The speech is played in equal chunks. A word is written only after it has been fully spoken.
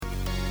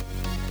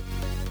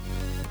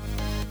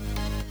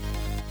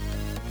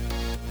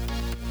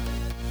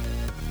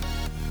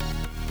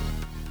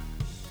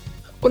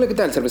Hola, ¿qué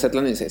tal,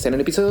 cervezatlanenses? En el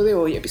episodio de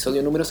hoy,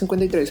 episodio número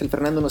 53, el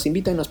Fernando nos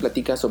invita y nos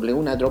platica sobre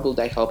una Double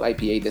Dry Hop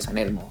IPA de San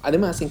Elmo.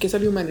 Además, en ¿Qué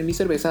salió mal en mi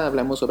cerveza?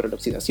 Hablamos sobre la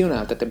oxidación a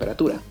alta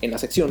temperatura. En la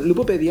sección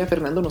Lupopedia,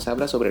 Fernando nos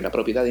habla sobre la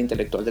propiedad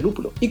intelectual del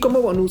lúpulo. Y como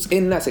bonus,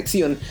 en la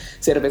sección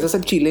Cervezas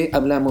al Chile,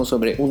 hablamos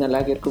sobre una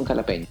lager con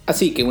jalapeño.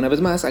 Así que una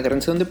vez más,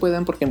 agárrense donde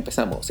puedan porque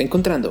empezamos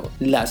encontrando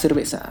la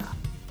cerveza.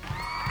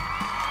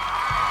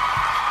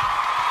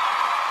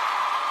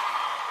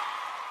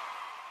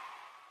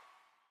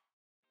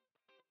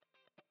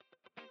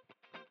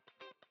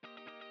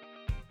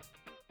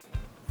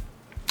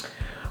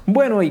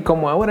 Bueno, y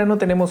como ahora no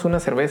tenemos una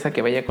cerveza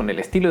que vaya con el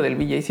estilo del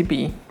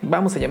BJCP,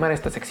 vamos a llamar a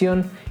esta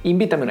sección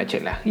Invítame una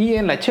chela. Y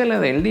en la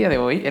chela del día de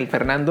hoy, el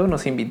Fernando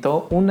nos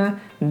invitó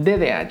una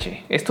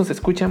DDH. Esto se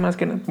escucha más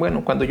que...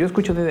 Bueno, cuando yo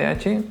escucho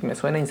DDH me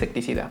suena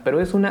insecticida, pero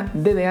es una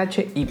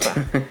DDH IPA.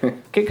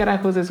 ¿Qué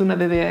carajos es una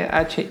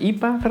DDH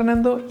IPA,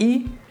 Fernando?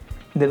 ¿Y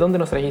de dónde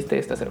nos trajiste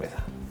esta cerveza?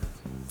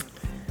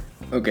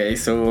 Ok,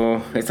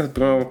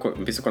 primero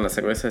empiezo con la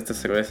cerveza. Esta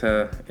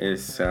cerveza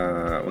es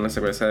una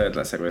cerveza de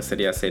la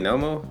cervecería St.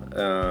 Elmo,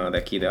 de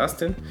aquí de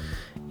Austin.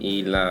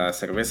 Y la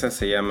cerveza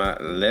se llama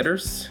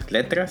Letras,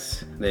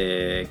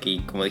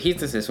 que como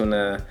dijiste es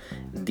una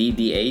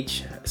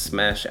DDH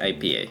Smash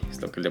IPA,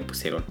 es lo que le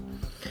pusieron.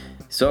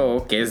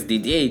 ¿Qué es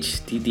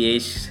DDH?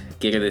 DDH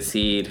quiere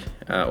decir,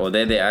 o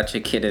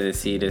DDH quiere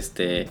decir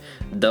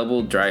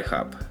Double Dry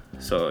Hop.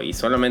 Y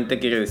solamente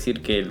quiere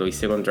decir que lo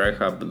hicieron dry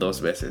hop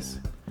 2 veces.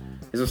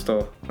 Eso es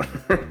todo.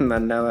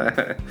 nada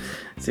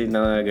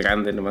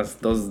grande,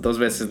 nomás dos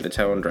veces le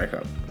echaron dry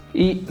hop.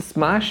 ¿Y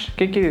Smash?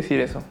 ¿Qué quiere decir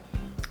eso?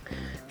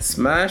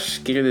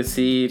 Smash quiere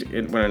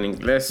decir, bueno, en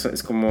inglés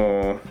es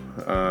como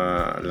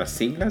las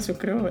siglas, yo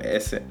creo,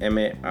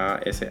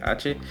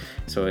 SMASH.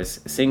 Eso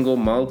es Single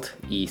Malt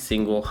y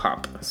Single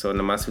Hop.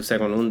 Nomás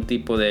usaron un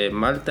tipo de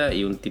malta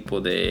y un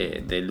tipo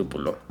de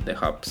lúpulo, de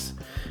hops.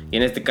 Y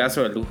en este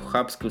caso, el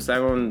hops que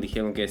usaron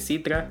dijeron que es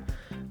Citra.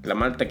 La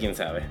malta, quién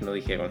sabe, no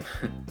dijeron.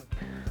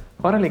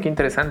 Órale, qué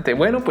interesante.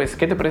 Bueno, pues,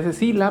 ¿qué te parece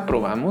si la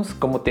probamos?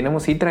 Como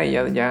tenemos Citra y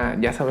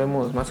ya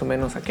sabemos más o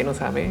menos a qué nos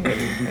sabe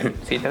el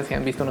Citra. Si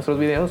han visto nuestros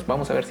videos,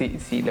 vamos a ver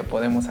si le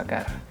podemos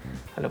sacar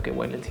a lo que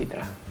huele el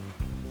Citra.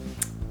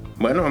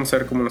 Bueno, vamos a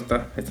ver cómo nos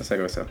está esta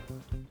cerveza.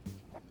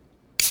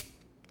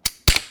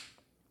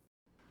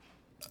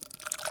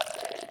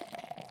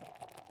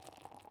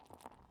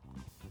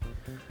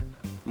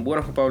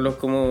 Bueno, Juan Pablo,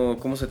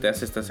 ¿cómo se te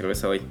hace esta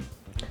cerveza hoy?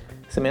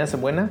 Se me hace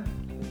buena.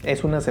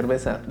 Es una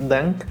cerveza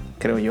dank,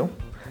 creo yo.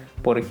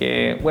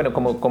 Porque, bueno,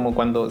 como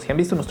cuando... Si han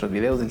visto nuestros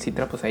videos del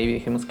Citra, pues ahí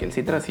dijimos que el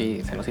Citra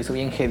sí se nos hizo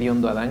bien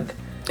hediondo a dank.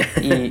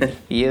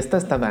 Y esta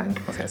está dank.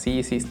 O sea, sí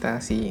está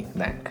así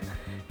dank.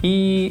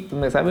 Y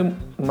me sabe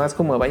más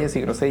como a bayas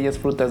y grosellas,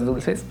 frutas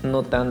dulces.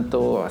 No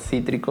tanto a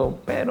cítrico,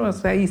 pero o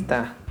sea, ahí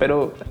está.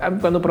 Pero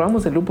cuando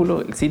probamos el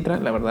lúpulo, el Citra,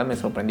 la verdad me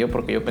sorprendió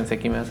porque yo pensé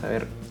que iba a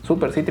saber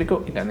súper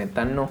cítrico y la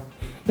neta no.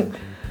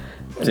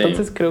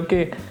 Entonces sí.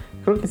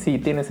 Creo que sí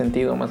tiene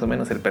sentido más o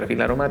menos el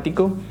perfil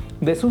aromático.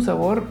 De su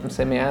sabor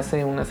se me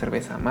hace una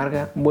cerveza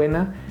amarga,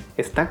 buena.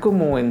 Está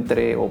como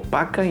entre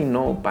opaca y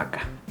no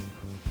opaca.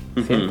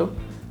 ¿Siento?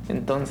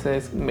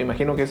 Entonces me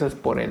imagino que eso es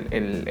por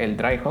el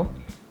dry hop.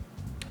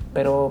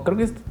 Pero creo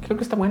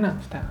que está buena.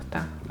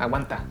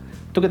 Aguanta.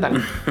 ¿Tú qué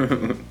tal?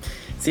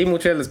 Sí,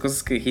 muchas de las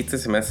cosas que dijiste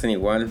se me hacen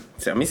igual.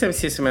 O sea, a mí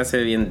sí se me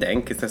hace bien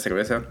dank esta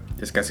cerveza.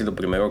 Es casi lo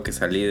primero que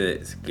salí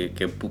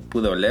que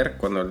pude oler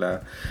cuando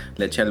la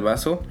eché al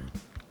vaso.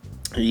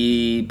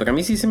 Y para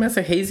mí sí se me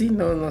hace hazy,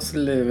 no se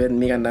le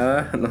mira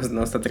nada,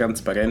 no está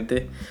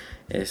transparente.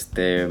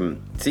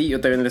 Sí, yo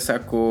también le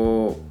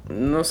saco,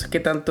 no sé qué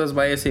tantas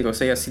bayas y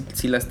grosellas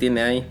sí las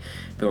tiene ahí,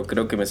 pero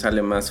creo que me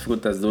sale más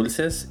frutas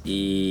dulces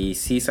y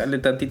sí sale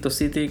tantito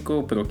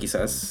cítrico, pero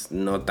quizás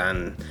no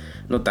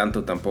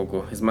tanto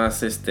tampoco. Es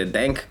más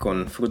dank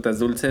con frutas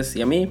dulces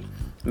y a mí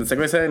la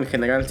cerveza en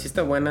general sí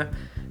está buena,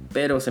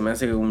 pero se me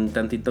hace un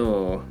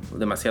tantito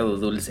demasiado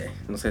dulce.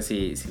 No sé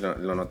si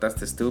lo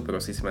notaste tú,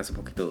 pero sí se me hace un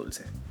poquito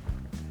dulce.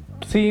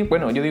 Sí,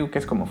 bueno, yo digo que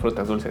es como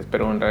frutas dulces,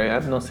 pero en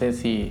realidad no sé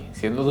si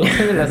es lo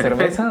dulce de la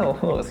cerveza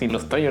o si lo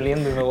estoy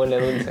oliendo y me huele a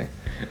dulce.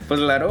 Pues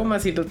el aroma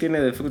sí lo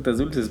tiene de frutas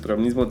dulces, pero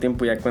al mismo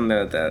tiempo ya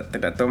cuando te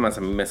la tomas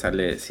a mí me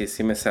sale,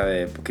 sí me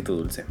sabe un poquito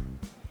dulce.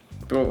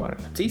 Pero bueno,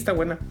 sí está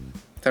buena,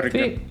 está rica.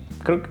 Sí,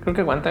 creo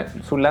que aguanta.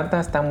 Su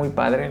lata está muy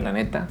padre, la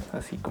neta,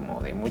 así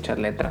como de muchas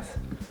letras.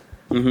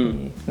 Uh-huh.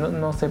 Y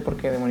no sé por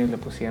qué demonios le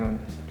pusieron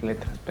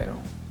letras, pero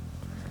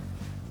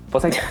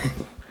pues ahí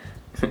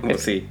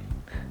pues sí.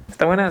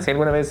 Está buena. Si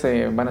alguna vez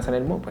van a San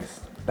Elmo,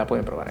 pues la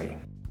pueden probar ahí.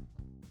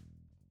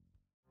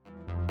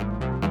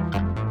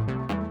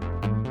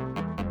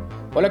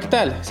 Hola, ¿qué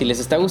tal? Si les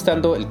está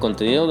gustando el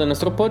contenido de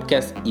nuestro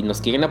podcast y nos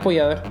quieren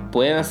apoyar,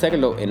 pueden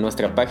hacerlo en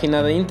nuestra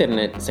página de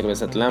internet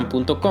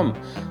cervezatlan.com,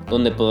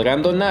 donde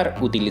podrán donar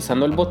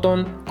utilizando el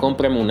botón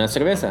Cómprame una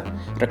cerveza.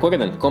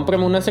 Recuerden,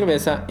 cómprame una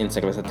cerveza en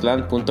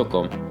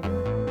cervezatlan.com.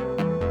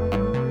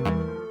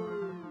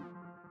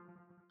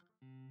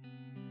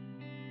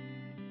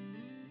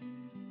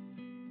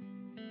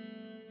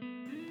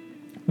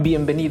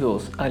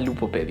 Bienvenidos a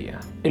Lupopedia,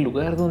 el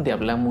lugar donde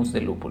hablamos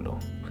de lúpulo.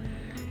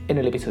 En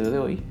el episodio de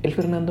hoy, el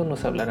Fernando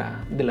nos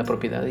hablará de la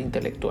propiedad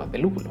intelectual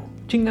del lúpulo,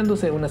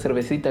 chingándose una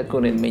cervecita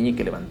con el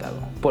meñique levantado,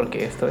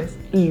 porque esto es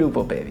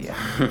Lupopedia.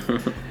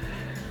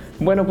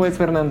 Bueno, pues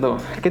Fernando,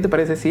 ¿qué te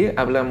parece si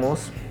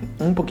hablamos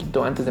un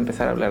poquito antes de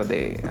empezar a hablar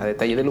a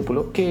detalle del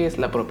lúpulo, qué es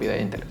la propiedad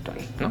intelectual,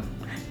 ¿no?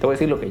 Te voy a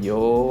decir lo que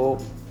yo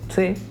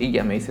sé y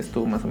ya me dices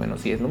tú más o menos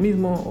si es lo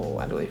mismo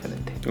o algo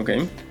diferente.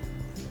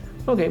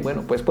 Ok,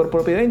 bueno, pues por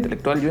propiedad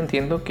intelectual yo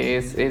entiendo que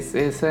es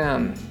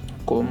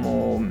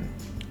como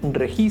un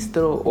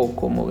registro o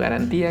como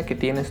garantía que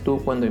tienes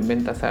tú cuando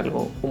inventas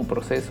algo, un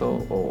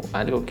proceso o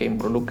algo que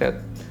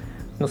involucra,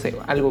 no sé,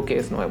 algo que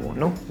es nuevo,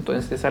 ¿no?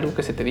 Entonces es algo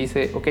que se te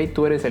dice, ok,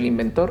 tú eres el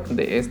inventor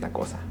de esta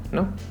cosa,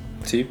 ¿no?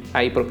 Sí.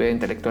 Hay propiedad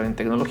intelectual en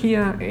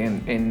tecnología,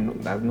 en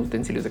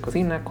utensilios de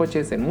cocina,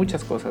 coches, en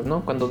muchas cosas,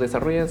 ¿no? Cuando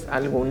desarrollas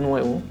algo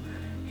nuevo,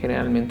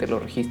 generalmente lo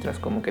registras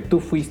como que tú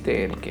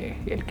fuiste el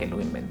que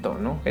lo inventó,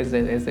 ¿no?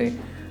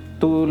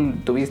 Tú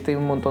tuviste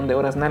un montón de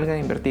horas nalga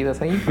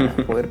invertidas ahí para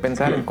poder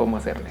pensar en cómo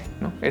hacerle,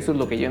 ¿no? Eso es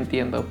lo que yo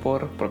entiendo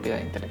por propiedad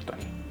intelectual.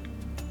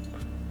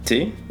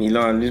 Sí, y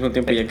al mismo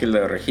tiempo ya que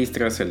lo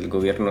registras, el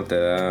gobierno te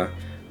da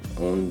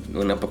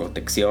una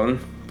protección.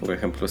 Por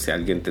ejemplo, si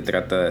alguien te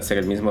trata de hacer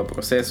el mismo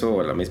proceso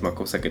o la misma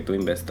cosa que tú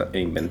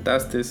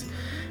inventaste,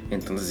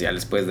 entonces ya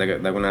les puedes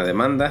dar una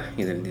demanda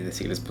y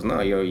decirles, pues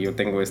no, yo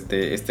tengo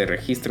este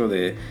registro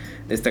de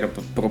esta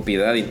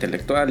propiedad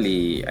intelectual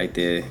y ahí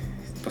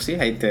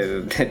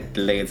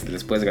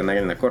les puedes ganar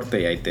en la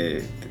corte y ahí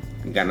te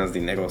ganas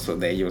dinero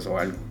de ellos o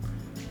algo.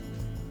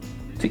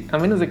 Sí, a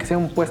menos de que sea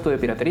un puesto de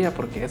piratería,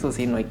 porque eso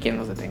sí no hay quien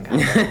los detenga.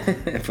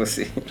 Pues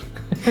sí.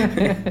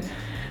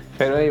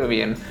 Pero ahí va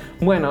bien.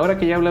 Bueno, ahora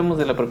que ya hablamos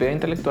de la propiedad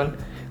intelectual,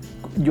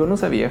 yo no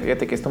sabía,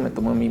 fíjate que esto me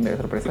tomó a mí de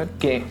sorpresa,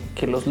 que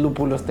los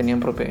lúpulos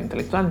tenían propiedad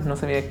intelectual. No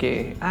sabía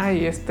que,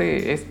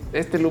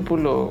 este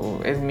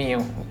lúpulo es mío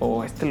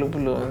o este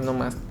lúpulo es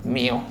nomás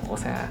mío. O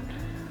sea,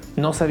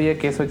 no sabía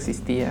que eso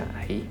existía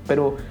ahí.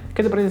 Pero,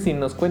 ¿qué te parece si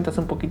nos cuentas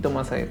un poquito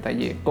más a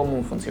detalle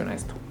cómo funciona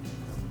esto?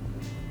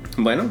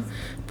 Bueno,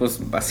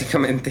 pues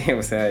básicamente,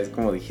 o sea, es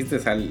como dijiste,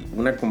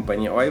 una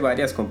compañía, o hay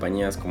varias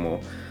compañías como...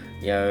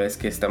 Ya ves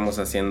que estamos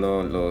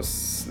haciendo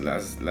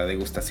la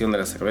degustación de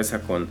la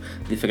cerveza con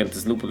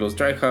diferentes lúpulos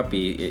dry hop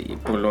y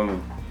por lo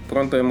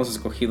pronto hemos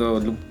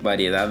escogido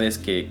variedades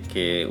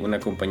que una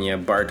compañía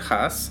Bard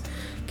Haas,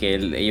 que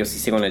ellos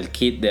hicieron el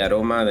kit de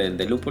aroma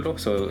de lúpulo,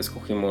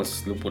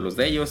 escogimos lúpulos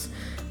de ellos,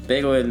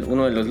 pero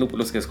uno de los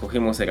lúpulos que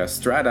escogimos era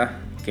Strata,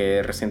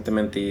 que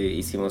recientemente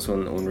hicimos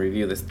un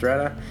review de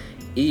Strata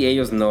y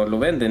ellos no lo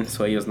venden,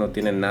 ellos no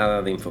tienen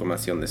nada de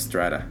información de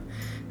Strata.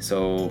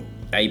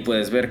 Ahí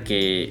puedes ver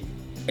que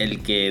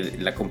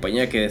la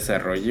compañía que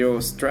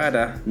desarrolló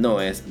Strata no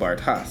es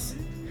Bard Haas.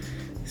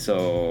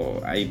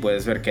 Ahí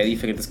puedes ver que hay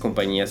diferentes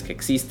compañías que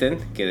existen,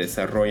 que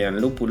desarrollan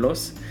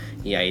lúpulos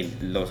y ahí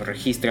los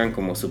registran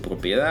como su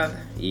propiedad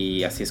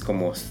y así es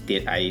como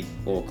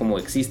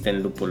existe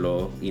el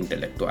lúpulo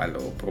intelectual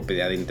o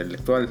propiedad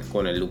intelectual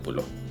con el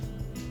lúpulo.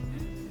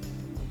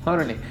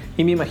 Órale,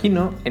 y me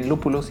imagino el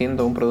lúpulo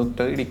siendo un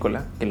producto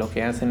agrícola que lo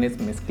que hacen es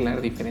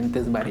mezclar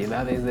diferentes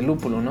variedades de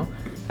lúpulo, ¿no?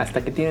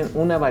 Hasta que tienen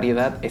una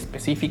variedad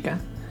específica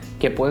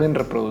que pueden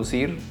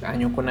reproducir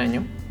año con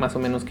año, más o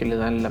menos que le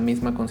dan la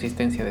misma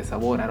consistencia de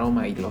sabor,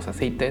 aroma y los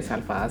aceites,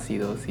 alfa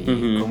ácidos y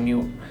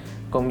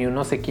comiu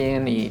no sé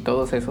quién y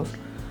todos esos.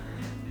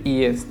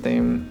 Y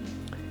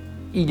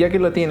ya que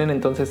lo tienen,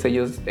 entonces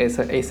ellos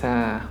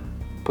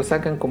pues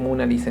sacan como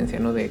una licencia,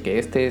 ¿no? De que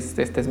esta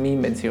es mi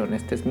invención,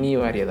 esta es mi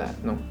variedad,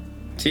 ¿no?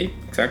 Sí,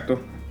 exacto.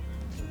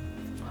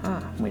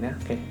 Mira,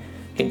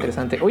 qué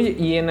interesante. Oye,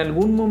 y en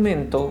algún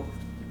momento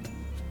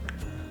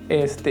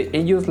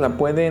ellos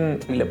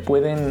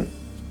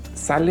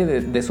sale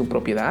de su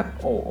propiedad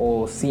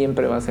o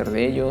siempre va a ser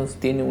de ellos,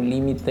 tiene un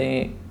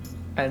límite,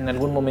 en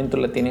algún momento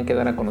la tienen que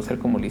dar a conocer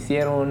como lo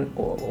hicieron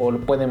o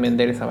pueden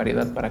vender esa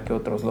variedad para que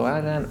otros lo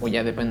hagan o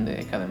ya depende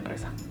de cada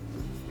empresa.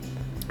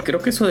 Creo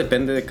que eso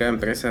depende de cada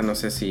empresa. No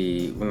sé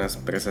si unas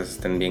empresas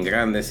estén bien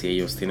grandes y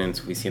ellos tienen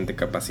suficiente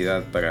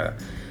capacidad para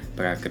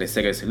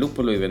crecer ese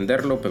lúpulo y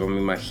venderlo, pero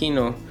me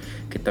imagino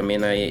que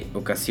también hay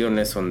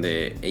ocasiones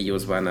donde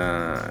ellos van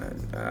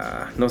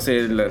no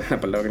sé la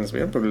palabra en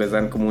español, pero les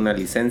dan como una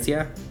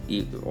licencia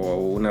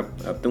o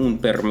un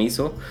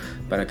permiso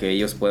para que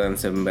ellos puedan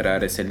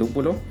sembrar ese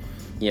lúpulo.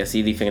 Y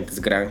así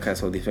diferentes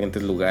granjas o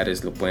diferentes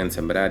lugares lo pueden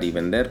sembrar y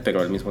vender,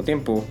 pero al mismo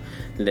tiempo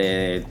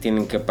le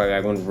tienen que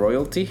pagar un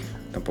royalty.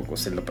 Tampoco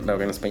sé la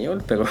palabra en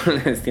español, pero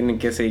les tienen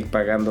que seguir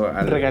pagando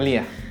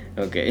regalía.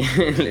 Ok,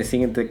 les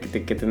tienen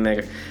que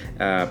tener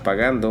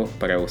pagando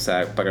para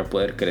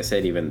poder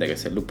crecer y vender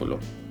ese lúpulo.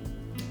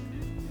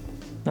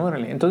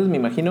 Órale, entonces me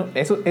imagino,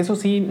 eso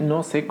sí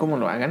no sé cómo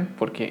lo hagan,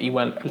 porque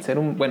igual al ser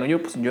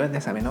yo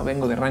ya saben, ¿no?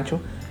 Vengo de rancho,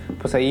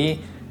 pues ahí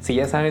si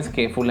ya sabes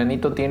que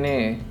fulanito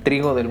tiene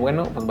trigo del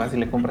bueno, pues vas y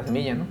le compras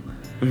semilla, ¿no?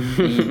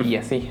 Y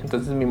así,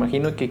 entonces me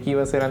imagino que aquí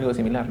va a ser algo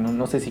similar, ¿no?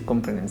 No sé si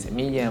compren en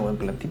semilla o en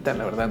plantita,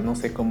 la verdad no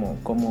sé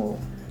cómo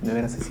de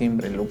veras se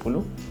siembra el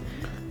lúpulo.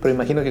 pero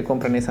imagino que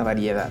compran esa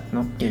variedad,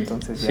 ¿no? Y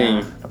entonces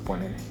ya la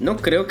ponen. No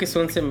creo que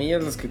son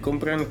semillas las que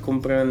compran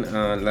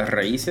las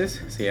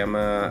raíces, se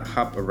llama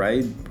Hop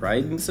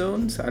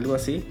Rhizomes, algo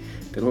así,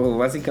 pero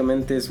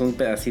básicamente es un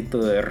pedacito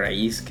de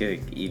raíz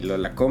y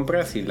la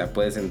compras y la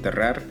puedes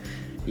enterrar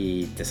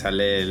y te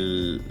sale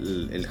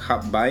el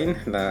hop vine,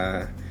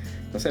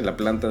 la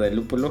planta de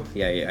lúpulo,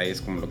 y ahí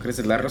es como lo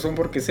creces. La razón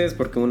por qué sé es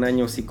porque un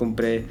año sí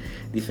compré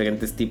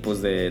diferentes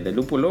tipos de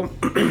lúpulo.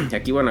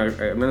 Aquí, bueno,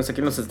 al menos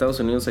aquí en los Estados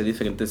Unidos hay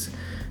diferentes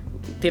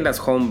tiendas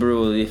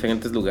homebrew,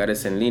 diferentes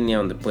lugares en línea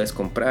donde puedes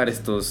comprar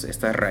estas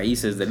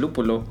raíces de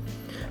lúpulo,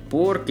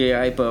 porque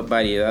hay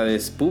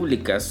variedades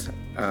públicas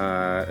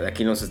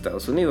aquí en los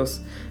Estados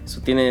Unidos.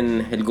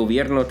 El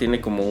gobierno tiene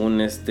como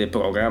un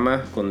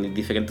programa con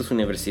diferentes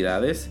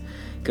universidades.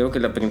 Creo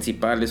que la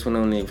principal es una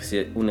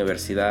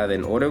universidad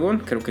en Oregon,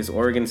 creo que es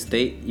Oregon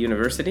State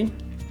University,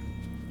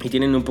 y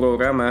tienen un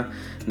programa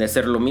de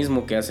hacer lo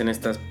mismo que hacen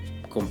estas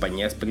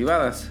compañías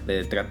privadas,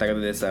 de tratar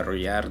de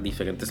desarrollar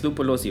diferentes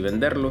lúpulos y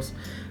venderlos.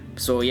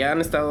 Ya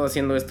han estado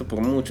haciendo esto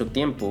por mucho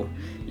tiempo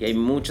y hay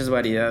muchas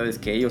variedades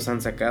que ellos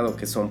han sacado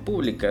que son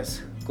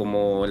públicas,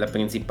 como la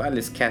principal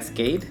es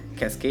Cascade.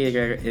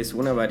 Cascade es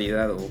una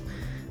variedad,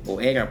 o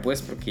era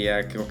pues, porque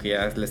ya creo que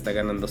ya le está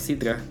ganando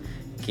Citra,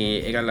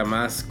 que era la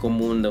más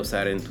común de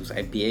usar en tus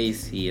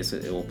IPAs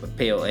o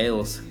Pale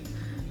Ales.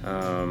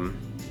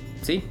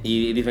 Sí,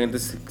 y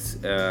diferentes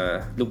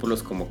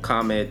lúpulos como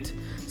Comet,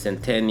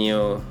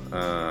 Centennial,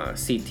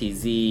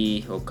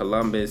 CTZ o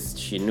Columbus,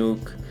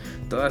 Chinook.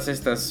 Todas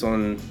estas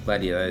son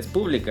variedades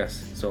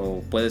públicas.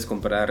 Puedes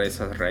comprar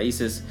esas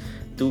raíces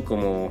tú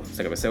como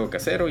cervecero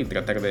casero y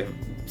tratar de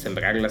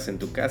sembrarlas en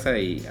tu casa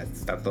y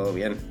está todo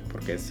bien,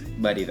 porque es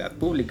variedad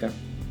pública.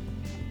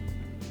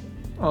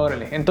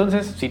 Órale,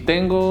 entonces si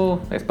tengo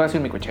espacio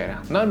en mi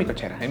cochera, no en mi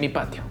cochera, en mi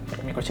patio,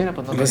 porque en mi cochera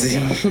pues no tengo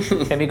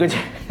en mi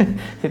cochera,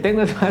 si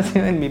tengo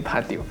espacio en mi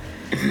patio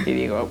y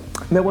digo,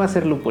 me voy a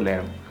hacer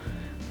lupulero,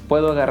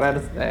 puedo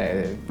agarrar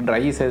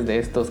raíces de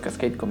estos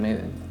Cascade,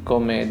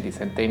 Comet y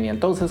Centennial,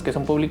 todos esos que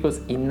son públicos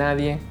y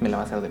nadie me la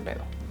va a hacer de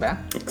pedo, ¿verdad?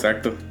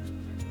 Exacto.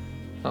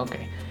 Ok.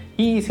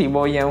 Y si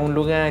voy a un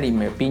lugar y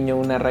me piño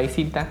una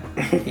raicita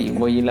y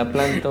voy y la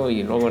planto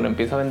y luego lo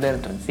empiezo a vender,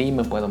 entonces sí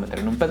me puedo meter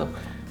en un pedo.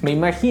 Me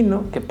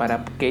imagino que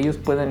para que ellos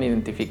puedan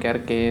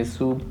identificar qué es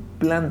su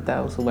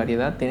planta o su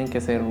variedad, tienen que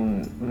hacer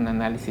un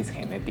análisis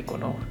genético,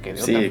 ¿no? Porque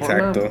de otra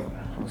forma, exacto.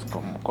 Pues,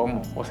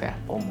 ¿cómo? O sea,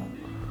 ¿cómo?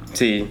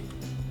 Sí.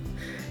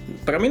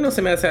 Para mí no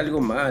se me hace algo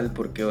mal,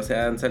 porque, o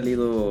sea, han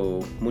salido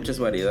muchas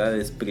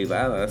variedades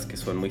privadas que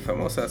son muy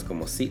famosas,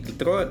 como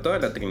toda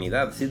la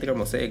Trinidad, Citra,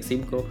 Mosaic,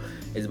 Simcoe,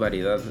 es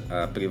variedad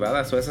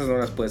privada, o esas no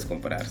las puedes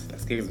comprar. Si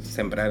las quieres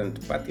sembrar en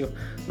tu patio,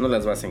 no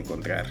las vas a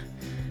encontrar.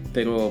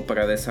 Pero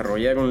para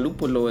desarrollar un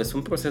lúpulo es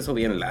un proceso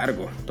bien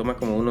largo, toma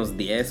como unos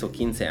 10 o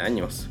 15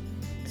 años.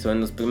 En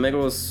los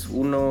primeros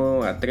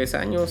 1 a 3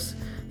 años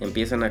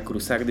empiezan a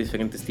cruzar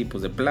diferentes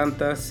tipos de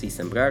plantas y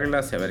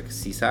sembrarlas y a ver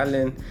si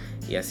salen,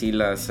 y así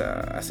las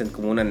hacen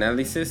como un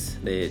análisis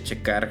de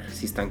checar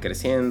si están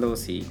creciendo,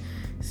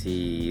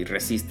 si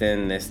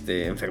resisten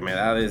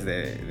enfermedades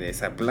de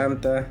esa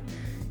planta,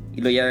 y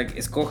luego ya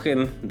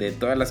escogen de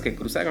todas las que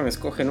cruzaron,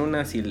 escogen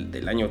unas y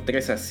del año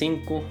 3 a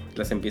 5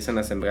 las empiezan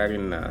a sembrar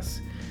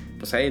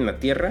pues ahí en la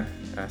tierra,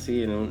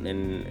 así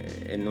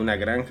en una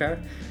granja,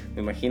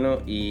 me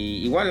imagino,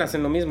 y igual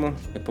hacen lo mismo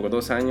por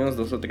 2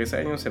 o 3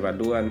 años,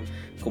 evalúan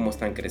cómo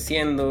están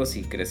creciendo,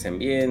 si crecen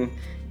bien,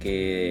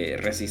 qué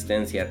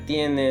resistencia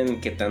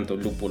tienen, qué tanto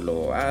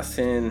lúpulo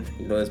hacen,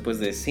 y luego después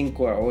de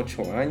 5 a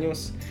 8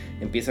 años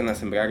empiezan a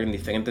sembrar en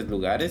diferentes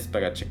lugares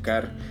para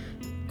checar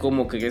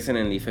cómo crecen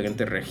en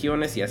diferentes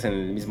regiones y hacen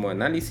el mismo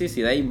análisis,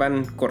 y de ahí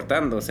van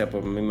cortando, o sea,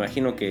 me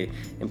imagino que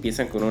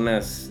empiezan con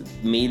unas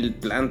 1000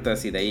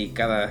 plantas y de ahí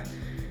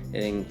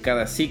en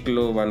cada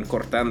ciclo van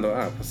cortando,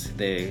 pues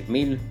de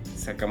 1000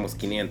 sacamos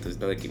 500,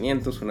 luego de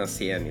 500 unas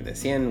 100, y de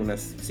 100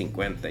 unas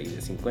 50, y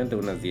de 50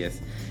 unas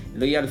 10. Y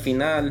luego ya al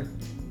final,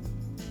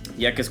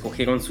 ya que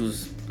escogieron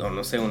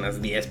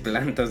unas 10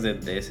 plantas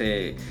de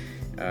ese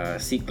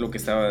ciclo que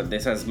estaba, de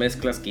esas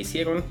mezclas que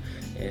hicieron,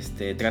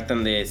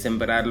 tratan de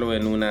sembrarlo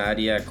en una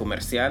área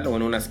comercial o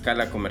en una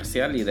escala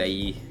comercial, y de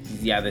ahí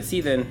ya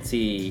deciden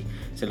si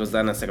se los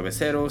dan a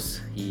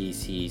cerveceros, y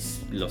si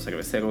los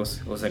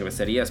cerveceros o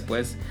cervecerías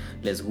pues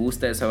les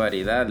gusta esa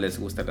variedad, les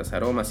gustan los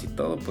aromas y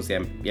todo, pues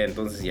ya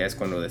entonces ya es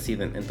cuando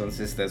deciden,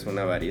 entonces esta es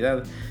una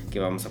variedad que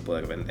vamos a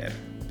poder vender,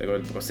 pero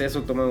el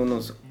proceso toma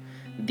unos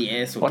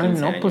 10 o 15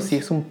 años. Pues sí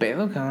es un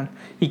pedo, cabrón.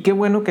 Y qué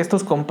bueno que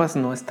estos compas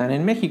no están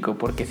en México,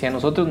 porque si a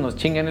nosotros nos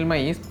chingan el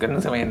maíz, que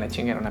no se vayan a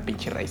chingar una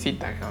pinche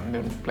raicita, cabrón, de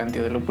un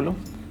plantio de lúpulo.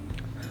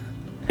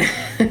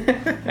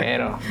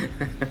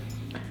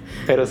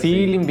 Pero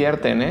sí le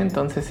invierten, ¿eh?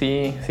 Entonces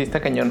sí está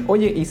cañón.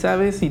 Oye, ¿y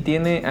sabes si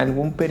tiene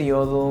algún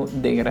periodo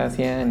de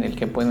gracia en el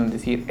que puedan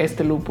decir,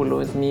 este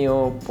lúpulo es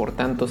mío por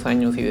tantos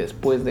años y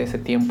después de ese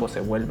tiempo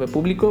se vuelve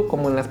público?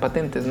 Como en las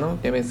patentes, ¿no?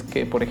 Ya ves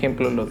que, por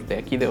ejemplo, los de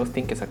aquí de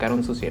Austin que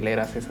sacaron sus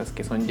hieleras, esas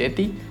que son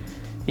Yeti,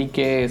 y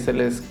que se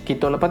les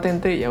quitó la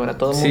patente y ahora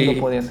todo el mundo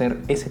puede hacer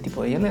ese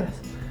tipo de hieleras.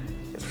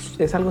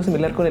 es algo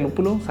similar con el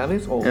lúpulo,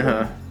 ¿sabes?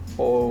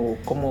 O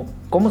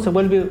cómo se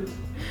vuelve.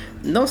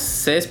 No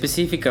sé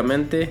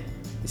específicamente,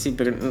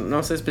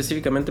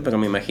 pero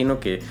me imagino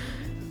que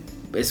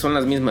son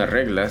las mismas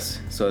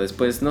reglas.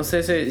 Después, no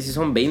sé si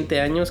son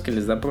 20 años que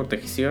les da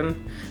protección,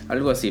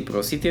 algo así,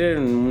 pero sí tienen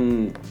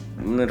un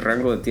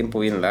rango de tiempo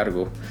bien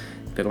largo.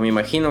 Pero me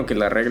imagino que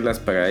las reglas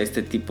para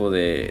este tipo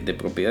de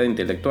propiedad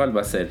intelectual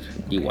va a ser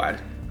igual.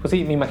 Pues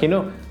sí, me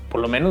imagino,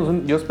 por lo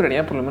menos, yo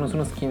esperaría por lo menos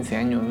unos 15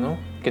 años, ¿no?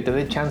 Que te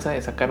dé chance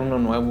de sacar uno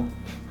nuevo.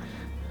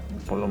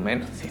 Por lo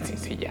menos,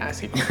 sí, ya,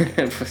 sí.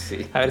 Pues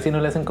sí. A ver si no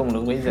le hacen como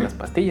los güeyes de las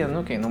pastillas,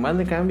 ¿no? Que nomás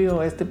le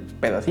cambio este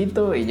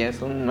pedacito y ya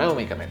es un nuevo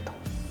medicamento.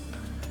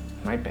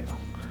 No hay pedo.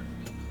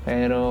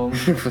 Pero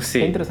pues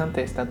sí. Qué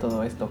interesante está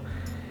todo esto.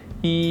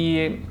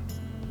 Y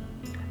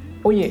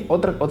oye,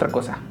 otra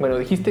cosa. Bueno,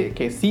 dijiste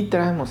que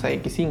Citra,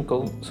 Mosaic y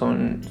Cinco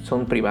son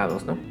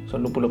privados, ¿no?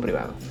 Son lúpulo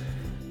privado.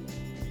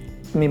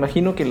 Me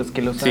imagino que los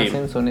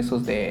hacen son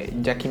esos de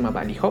Yakima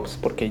Valley Hops,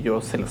 porque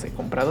yo se los he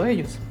comprado a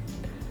ellos.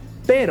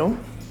 Pero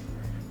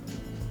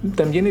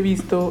también he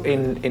visto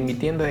en mi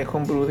tienda de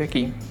homebrew de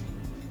aquí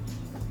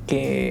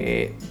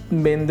que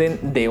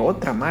venden de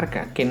otra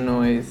marca que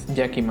no es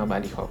Yakima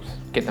Valley Hops,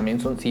 que también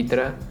son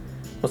Citra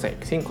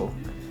Mosaic 5.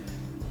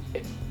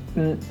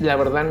 La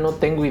verdad no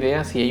tengo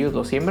idea si ellos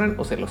lo siembran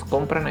o se los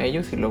compran a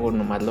ellos y luego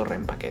nomás lo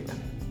reempaquetan.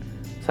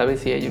 ¿Sabes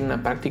si hay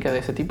una práctica de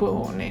ese tipo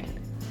o no?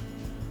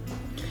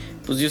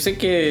 Pues yo sé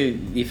que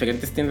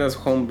diferentes tiendas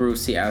homebrew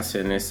sí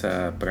hacen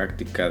esa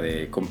práctica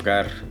de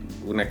comprar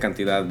una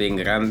cantidad bien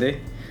grande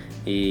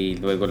y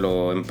luego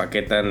lo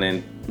empaquetan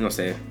en, no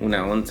sé,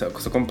 una onza. O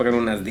sea, compran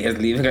unas 10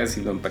 libras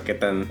y lo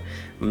empaquetan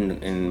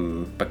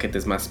en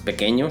paquetes más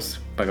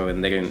pequeños para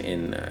vender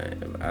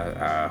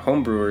a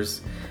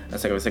homebrewers, a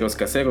cerveceros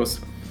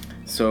caseros.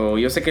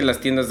 Yo sé que las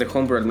tiendas de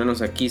homebrew, al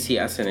menos aquí, sí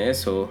hacen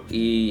eso.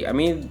 Y a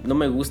mí no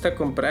me gusta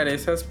comprar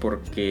esas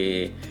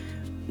porque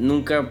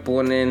nunca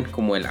ponen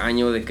como el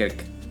año de que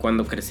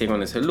cuando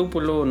crecieron ese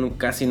lúpulo,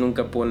 casi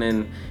nunca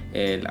ponen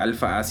el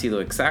alfa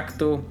ácido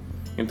exacto.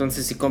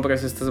 Entonces si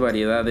compras estas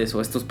variedades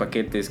o estos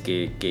paquetes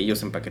que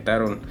ellos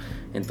empaquetaron,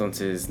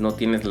 entonces no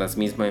tienes la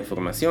misma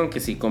información que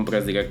si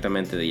compras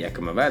directamente de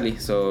Yakima Valley.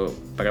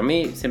 Para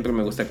mí siempre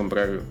me gusta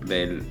comprar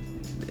de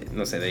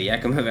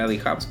Yakima Valley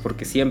Hops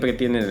porque siempre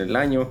tienen el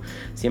año,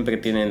 siempre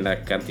tienen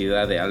la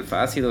cantidad de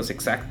alfa ácidos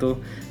exacto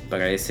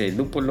para ese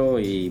lúpulo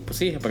y pues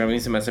sí, para mí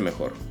se me hace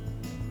mejor.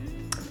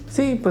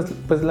 Sí,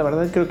 pues la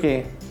verdad creo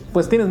que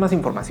pues tienes más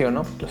información,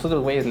 ¿no? Los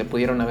otros güeyes le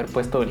pudieron haber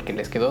puesto el que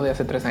les quedó de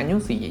hace 3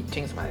 años y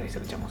chingues madre, se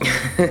lo echamos.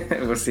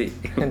 Pues sí.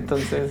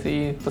 Entonces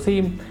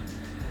sí.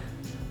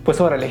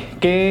 Pues órale,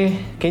 qué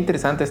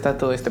interesante está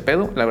todo este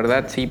pedo. La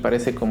verdad sí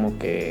parece como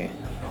que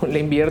le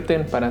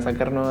invierten para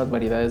sacar nuevas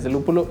variedades de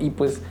lúpulo y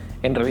pues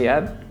en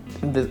realidad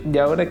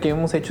ya ahora que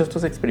hemos hecho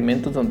estos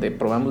experimentos donde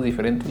probamos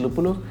diferentes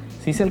lúpulos,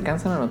 sí se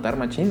alcanzan a notar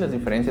machín las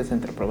diferencias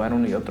entre probar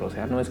uno y otro. O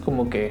sea, no es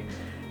como que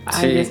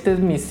este es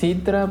mi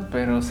Citra,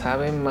 pero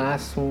sabe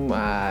más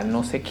a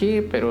no sé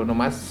qué, pero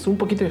nomás un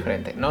poquito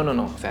diferente. No.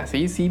 O sea,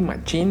 sí,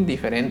 machín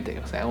diferente.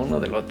 O sea,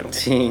 uno del otro.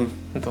 Sí.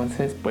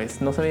 Entonces,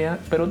 pues no sabía,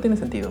 pero tiene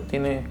sentido.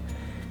 Tiene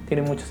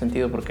mucho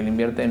sentido porque le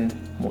invierten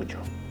mucho.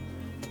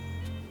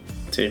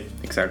 Sí,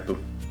 exacto.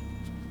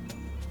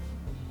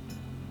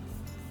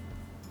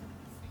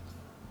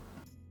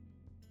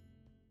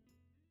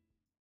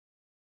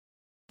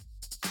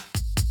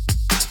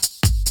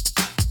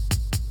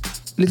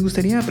 ¿Les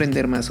gustaría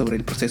aprender más sobre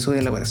el proceso de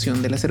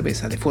elaboración de la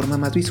cerveza de forma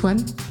más visual?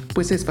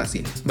 Pues es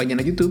fácil. Vayan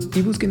a YouTube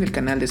y busquen el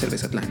canal de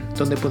Cervezatlán,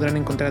 donde podrán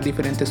encontrar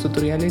diferentes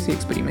tutoriales y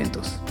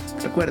experimentos.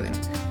 Recuerden,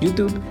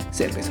 YouTube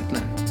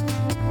Cervezatlán.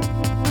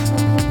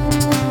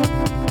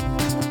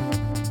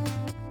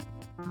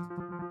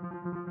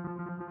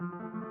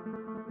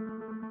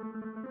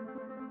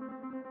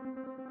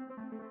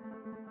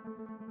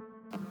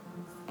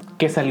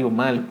 ¿Qué salió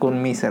mal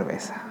con mi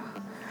cerveza?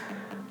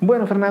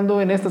 Bueno,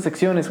 Fernando, en esta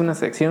sección es una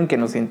sección que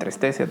nos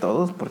entristece a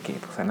todos porque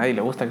pues, a nadie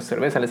le gusta que su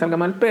cerveza le salga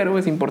mal, pero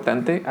es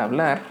importante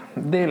hablar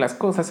de las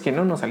cosas que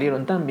no nos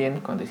salieron tan bien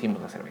cuando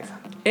hicimos la cerveza.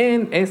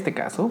 En este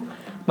caso,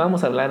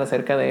 vamos a hablar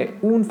acerca de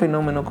un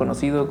fenómeno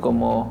conocido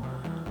como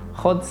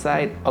hot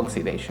side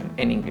oxidation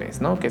en inglés,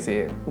 ¿no?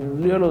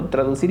 Yo lo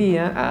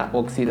traduciría a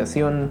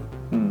oxidación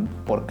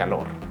por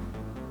calor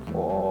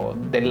o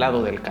del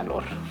lado del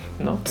calor,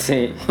 ¿no?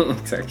 Sí,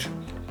 exacto.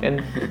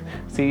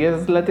 Si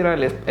es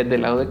lateral es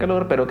del lado de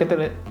calor, pero ¿qué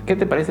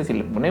te parece si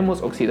le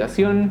ponemos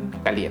oxidación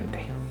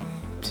caliente?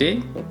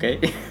 Sí, ok.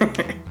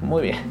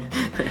 Muy bien.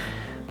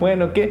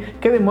 Bueno, ¿qué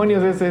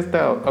demonios es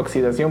esta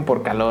oxidación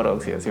por calor o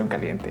oxidación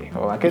caliente?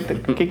 ¿O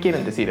qué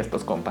quieren decir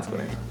estos compas con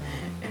eso?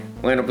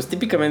 Bueno, pues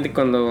típicamente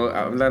cuando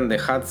hablan de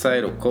hot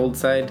side o cold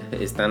side,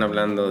 están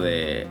hablando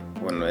de,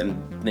 bueno,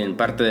 en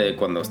parte de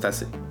cuando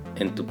estás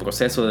en tu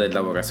proceso de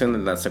elaboración de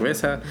la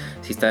cerveza,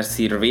 si estás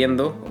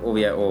sirviendo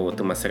o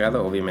tu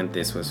macerado,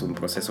 obviamente eso es un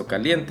proceso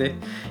caliente,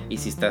 y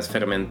si estás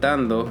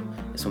fermentando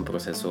es un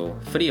proceso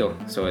frío.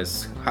 Eso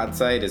es hot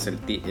side, es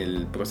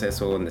el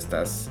proceso donde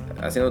estás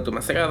haciendo tu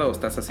macerado o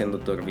estás haciendo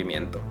tu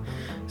hervimiento.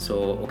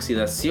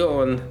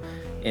 Oxidación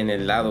En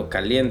el lado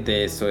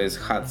caliente, eso es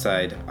hot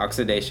side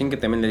oxidation, que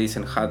también le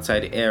dicen hot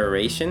side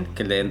aeration,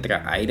 que le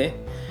entra aire.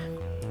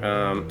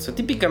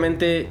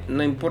 Típicamente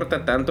no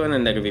importa tanto en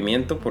el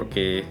hervimiento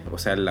porque, o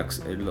sea,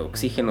 el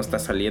oxígeno está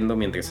saliendo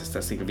mientras está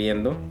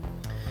hirviendo.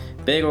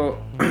 Pero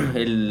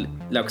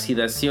la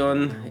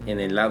oxidación en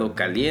el lado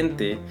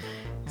caliente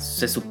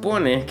se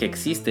supone que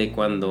existe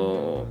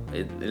cuando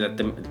la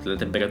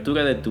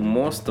temperatura de tu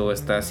mosto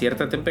está a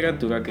cierta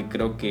temperatura, que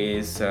creo que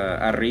es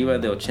arriba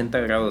de 80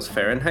 grados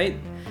Fahrenheit.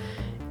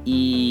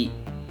 Y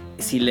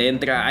si le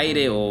entra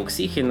aire o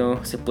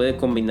oxígeno, se puede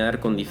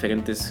combinar con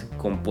diferentes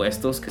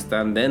compuestos que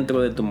están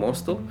dentro de tu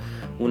mosto.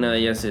 Una de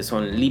ellas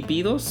son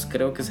lípidos,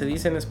 creo que se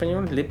dice en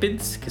español,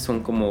 lipids, que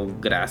son como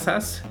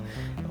grasas.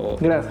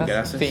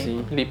 Grasas,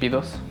 sí,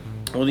 lípidos.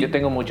 Yo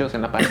tengo muchos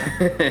en la panza.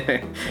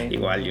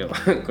 Igual yo,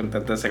 con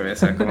tanta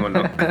cerveza, ¿cómo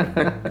no?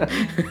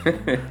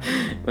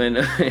 Bueno,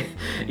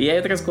 y hay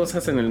otras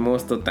cosas en el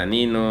mosto,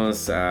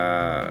 taninos,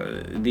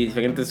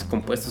 diferentes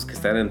compuestos que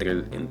están entre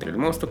el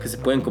mosto que se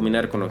pueden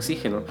combinar con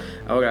oxígeno.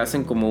 Ahora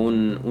hacen como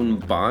un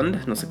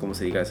bond, no sé cómo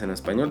se diga eso en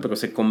español, pero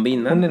se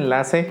combinan. Un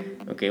enlace.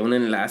 Ok, un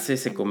enlace,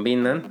 se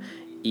combinan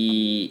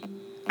y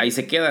ahí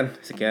se quedan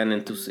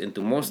en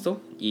tu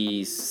mosto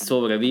y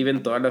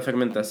sobreviven toda la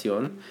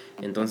fermentación.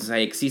 Entonces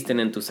ahí existen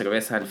en tu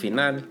cerveza al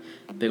final,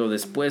 pero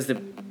después de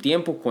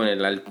tiempo, con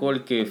el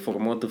alcohol que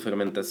formó tu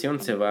fermentación,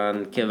 se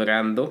van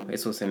quebrando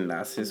esos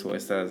enlaces o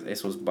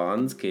esos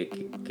bonds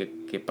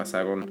que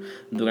pasaron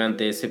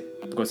durante ese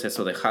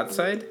proceso de hot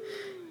side.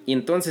 Y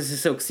entonces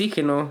ese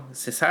oxígeno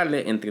se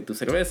sale entre tu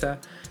cerveza.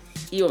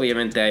 Y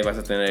obviamente ahí vas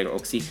a tener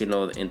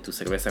oxígeno en tu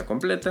cerveza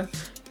completa.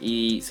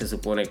 Y se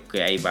supone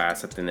que ahí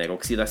vas a tener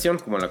oxidación,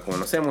 como la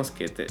conocemos,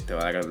 que te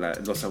va a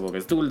dar los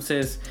sabores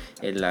dulces.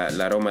 El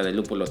aroma del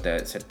lúpulo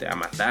se te va a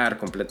matar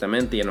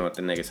completamente, ya no va a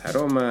tener ese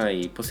aroma.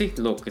 Y pues sí,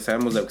 lo que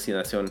sabemos de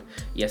oxidación.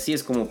 Y así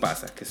es como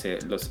pasa, que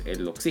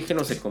el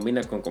oxígeno se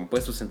combina con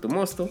compuestos en tu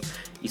mosto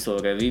y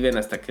sobreviven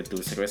hasta que tu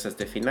cerveza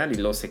esté final. Y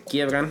luego se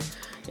quiebran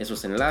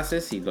esos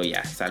enlaces y luego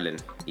ya salen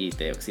y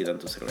te oxidan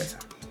tu cerveza.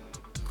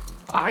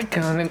 Ay,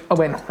 cabrón.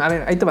 Bueno, a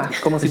ver, ahí te va.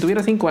 Como si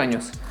tuviera 5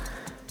 años.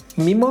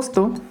 Mi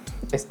mosto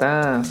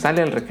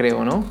sale al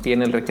recreo, ¿no? Y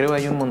en el recreo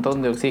hay un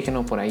montón de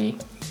oxígeno por ahí.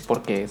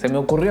 Porque se me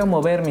ocurrió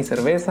mover mi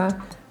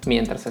cerveza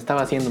mientras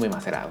estaba haciendo mi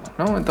macerado,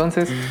 ¿no?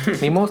 Entonces,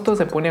 mi mosto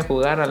se pone a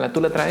jugar a la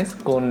tú la traes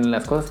con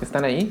las cosas que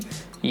están ahí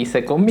y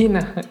se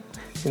combina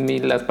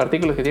las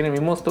partículas que tiene mi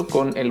mosto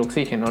con el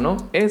oxígeno, ¿no?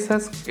 Ese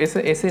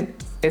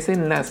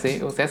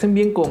enlace, o se hacen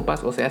bien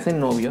compas o se hacen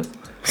novios,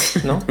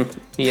 ¿no?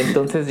 Y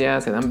entonces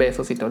ya se dan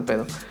besos y todo el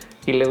pedo.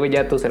 Y luego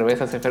ya tu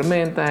cerveza se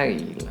fermenta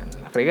y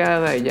la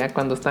fregada, y ya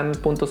cuando están al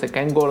punto se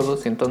caen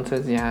gordos y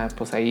entonces ya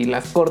pues ahí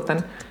las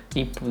cortan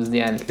y pues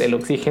ya el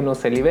oxígeno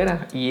se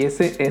libera y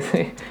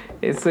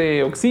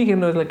ese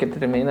oxígeno es lo que te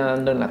termina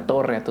dando en la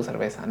torre a tu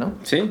cerveza, ¿no?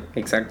 Sí,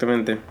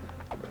 exactamente.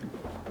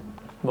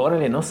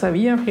 Órale, no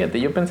sabía, fíjate,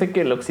 yo pensé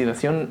que la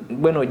oxidación,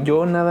 bueno,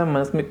 yo nada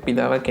más me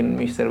cuidaba que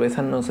mi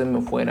cerveza no se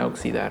me fuera a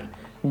oxidar,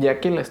 ya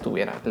que la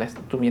estuviera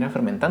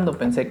fermentando.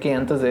 Pensé que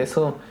antes de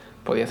eso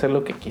podía hacer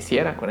lo que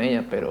quisiera con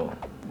ella, pero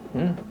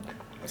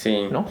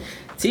sí, ¿no?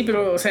 Sí,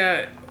 pero o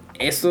sea,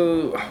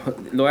 esto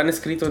lo han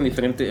escrito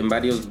en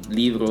varios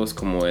libros,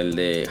 como el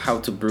de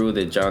How to Brew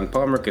de John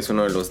Palmer, que es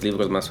uno de los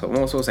libros más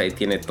famosos. Ahí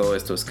tiene todo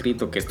esto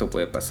escrito, que esto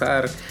puede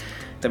pasar.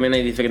 También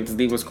hay diferentes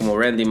libros, como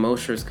Randy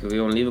Mosher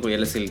escribió un libro y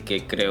él es el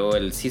que creó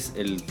el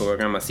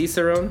programa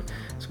Cicerone.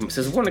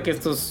 Se supone que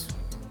estas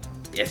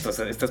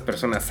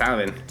personas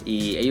saben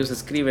y ellos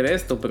escriben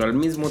esto, pero al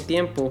mismo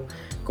tiempo,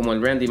 como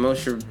el Randy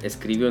Mosher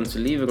escribió en su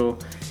libro,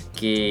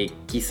 que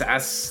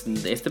quizás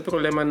este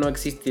problema no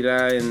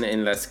existirá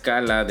en la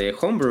escala de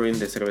homebrewing,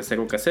 de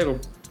cervecero casero.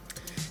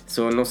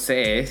 No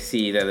sé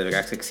si de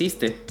verdad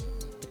existe.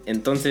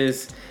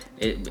 Entonces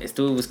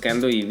estuve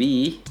buscando y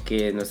vi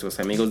que nuestros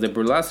amigos de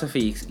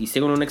Brewlosophy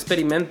hicieron un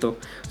experimento.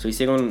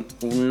 Hicieron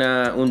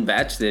un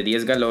batch de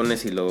 10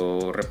 galones y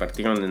lo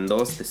repartieron en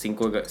dos, de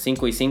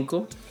 5 y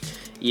 5.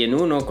 Y en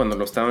uno, cuando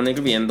lo estaban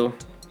hirviendo,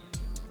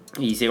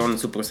 hicieron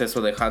su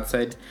proceso de hot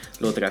side,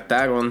 lo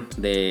trataron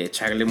de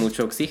echarle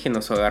mucho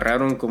oxígeno.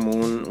 Agarraron como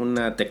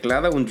una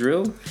teclada, un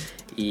drill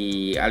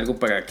y algo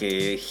para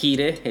que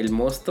gire el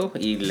mosto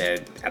y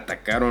le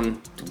atacaron.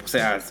 O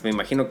sea, me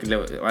imagino que le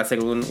va a hacer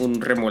un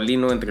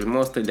remolino entre el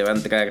mosto y le va a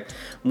entrar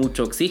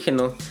mucho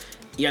oxígeno.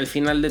 Y al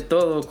final de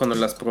todo, cuando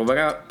las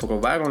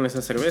probaron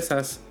esas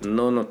cervezas,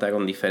 no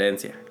notaron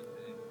diferencia.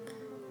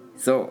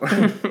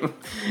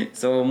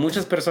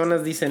 Muchas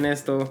personas dicen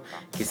esto,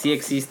 que sí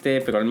existe,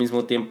 pero al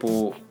mismo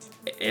tiempo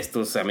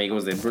estos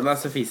amigos de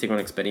Brewlosophy hicieron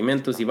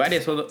experimentos y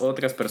varias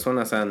otras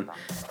personas han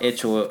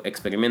hecho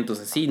experimentos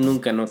así,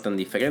 nunca notan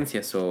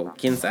diferencias. O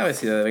quién sabe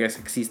si de verdad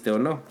existe o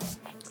no,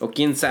 o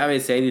quién sabe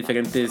si hay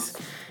diferentes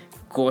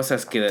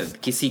cosas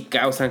que sí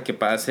causan que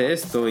pase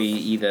esto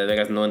y de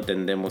verdad no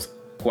entendemos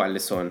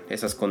cuáles son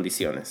esas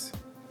condiciones.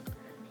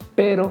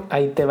 Pero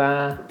ahí te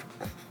va.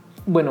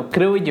 Bueno,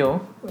 creo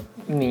yo,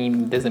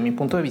 desde mi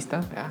punto de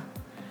vista,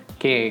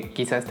 que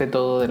quizás esté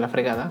todo de la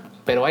fregada,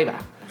 pero ahí va.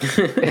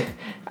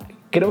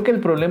 Creo que el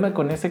problema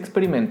con ese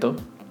experimento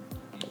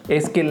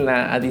es que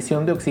la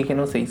adición de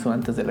oxígeno se hizo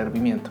antes del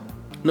hervimiento.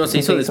 No, se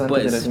hizo antes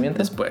después. del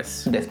hervimiento.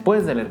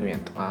 Después del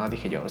hervimiento.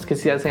 Dije yo. Es que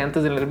si se hace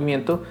antes del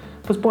hervimiento,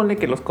 pues ponle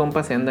que los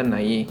compas se andan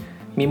ahí,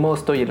 mi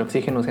mosto y el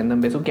oxígeno se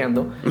andan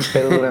besuqueando,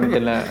 pero durante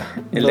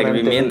el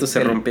hervimiento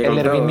se rompieron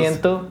el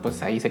hervimiento,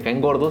 pues ahí se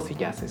caen gordos y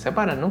ya se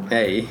separan, ¿no?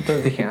 Ahí.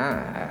 Entonces dije,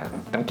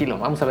 tranquilo,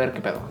 vamos a ver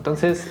qué pedo.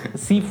 Entonces,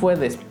 sí fue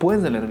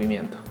después del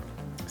hervimiento.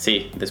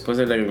 Sí, después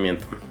del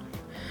hervimiento.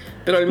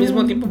 Pero al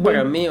mismo tiempo,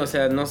 para mí, o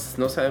sea, no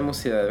sabemos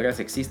si de veras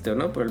existe o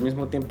no, pero al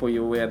mismo tiempo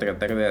yo voy a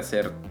tratar de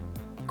hacer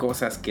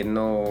cosas que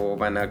no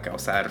van a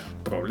causar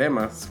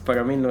problemas.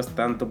 Para mí no es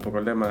tanto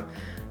problema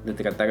de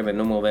tratar de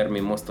no mover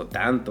mi mosto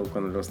tanto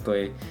cuando lo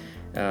estoy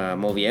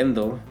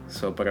moviendo.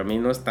 Para mí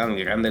no es tan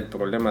grande el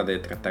problema de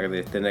tratar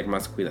de tener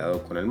más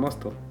cuidado con el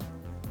mosto.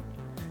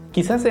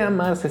 Quizás sea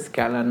más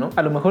escala, ¿no?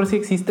 A lo mejor sí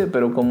existe,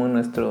 pero como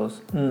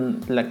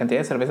la cantidad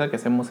de cerveza que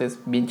hacemos es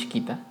bien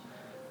chiquita,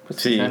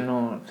 pues sí. Quizá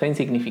no sea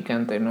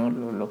insignificante, ¿no?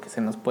 Lo que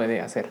se nos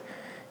puede hacer.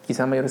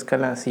 Quizá a mayor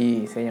escala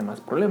sí haya más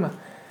problema.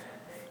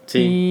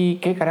 Sí. Y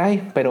qué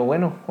caray, pero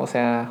bueno, o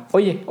sea,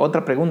 oye,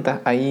 otra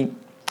pregunta, ahí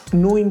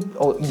no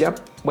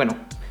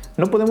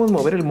podemos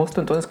mover el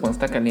mosto entonces cuando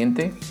está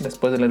caliente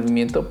después del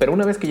hervimiento, pero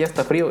una vez que ya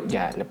está frío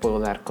ya le puedo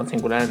dar con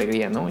singular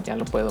alegría, ¿no? Ya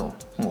lo puedo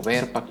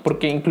mover,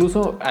 porque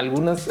incluso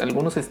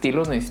algunos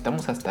estilos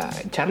necesitamos hasta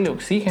echarle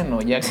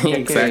oxígeno ya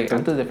que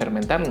antes de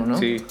fermentarlo, ¿no?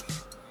 Sí.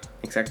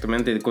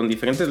 Exactamente, con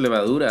diferentes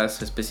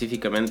levaduras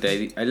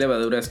específicamente. Hay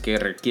levaduras que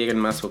requieren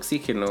más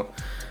oxígeno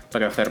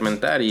para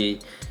fermentar y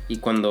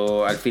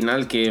cuando al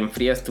final que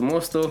enfrías tu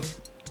mosto,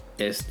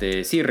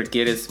 sí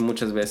requieres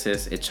muchas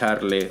veces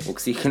echarle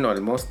oxígeno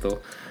al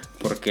mosto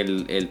porque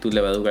tu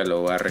levadura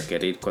lo va a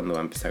requerir cuando va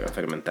a empezar a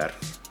fermentar.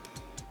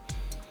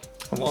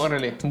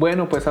 Órale.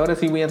 Bueno, pues ahora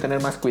sí voy a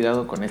tener más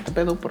cuidado con este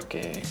pedo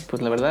porque,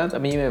 pues la verdad, a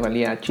mí me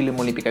valía chile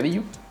mole y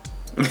picadillo.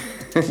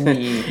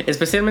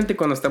 Especialmente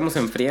cuando estamos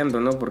enfriando,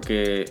 ¿no?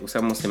 Porque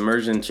usamos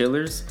immersion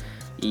chillers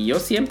y yo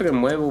siempre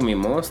muevo mi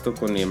mosto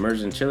con mi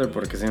immersion chiller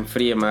porque se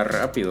enfríe más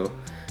rápido,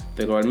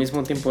 pero al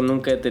mismo tiempo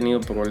nunca he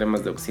tenido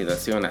problemas de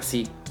oxidación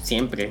así,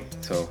 siempre.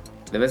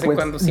 De vez en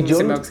cuando sí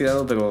se me ha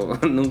oxidado, pero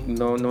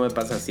no me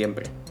pasa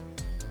siempre.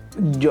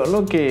 Yo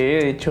lo que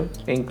he hecho,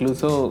 e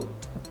incluso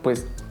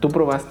pues tú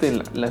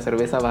probaste la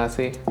cerveza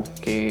base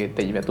que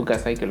te llevé a tu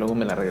casa y que luego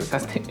me la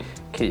regresaste,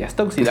 que ya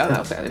está oxidada,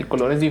 o sea, el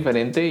color es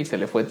diferente y se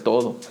le fue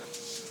todo.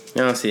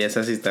 No, sí,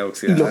 esa sí está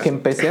oxidada. Y lo que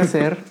empecé a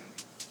hacer,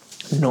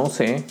 no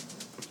sé,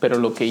 pero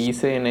lo que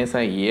hice en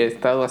esa y he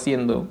estado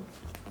haciendo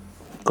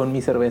con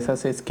mis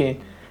cervezas es que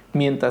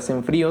mientras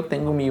enfrío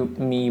tengo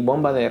mi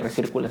bomba de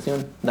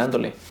recirculación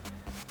dándole.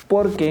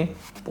 ¿Por qué?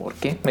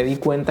 Porque me di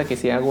cuenta que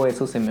si hago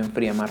eso se me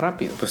enfría más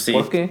rápido. Pues sí.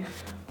 ¿Por qué?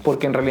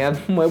 Porque en realidad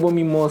muevo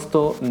mi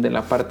mosto de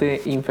la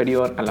parte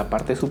inferior a la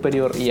parte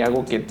superior y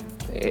hago que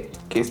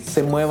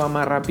se mueva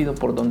más rápido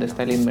por donde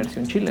está el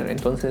immersion chiller.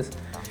 Entonces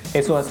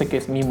eso hace que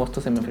mi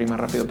mosto se me enfríe más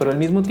rápido. Pero al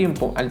mismo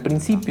tiempo, al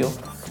principio,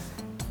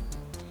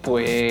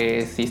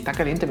 pues sí está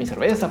caliente mi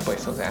cerveza,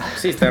 pues, o sea.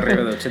 Sí, está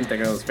arriba de 80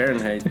 grados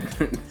Fahrenheit.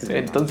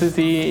 Entonces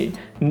sí,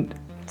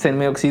 se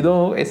me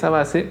oxidó esa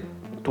base,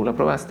 tú la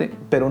probaste,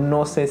 pero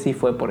no sé si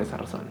fue por esa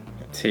razón.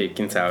 Sí,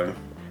 quién sabe.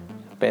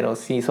 Pero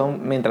si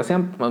son, mientras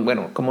sean,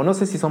 bueno, como no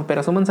sé si son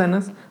peras o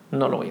manzanas,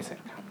 no lo voy a hacer.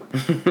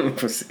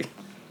 Pues sí.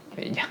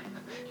 Y ya,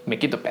 me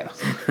quito pedos.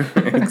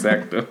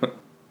 Exacto.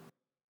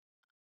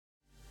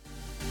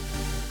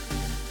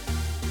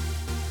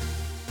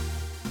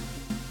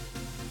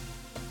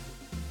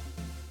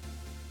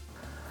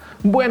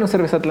 Bueno,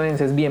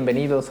 cervezatlanenses,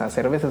 bienvenidos a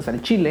Cervezas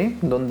al Chile,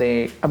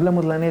 donde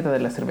hablamos la neta de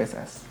las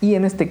cervezas. Y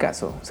en este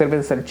caso,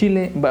 Cervezas al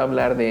Chile va a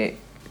hablar de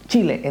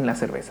chile en la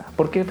cerveza.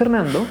 Porque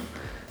Fernando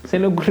se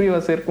le ocurrió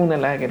hacer una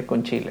lager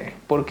con chile.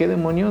 ¿Por qué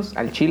demonios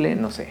al chile?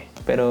 No sé.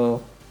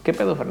 Pero, ¿qué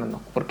pedo,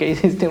 Fernando? ¿Por qué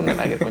hiciste una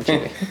lager con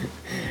chile?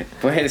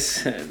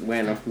 Pues,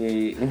 bueno,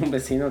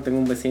 tengo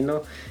un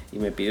vecino y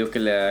me pidió que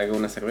le haga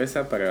una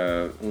cerveza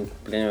para un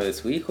cumpleaños de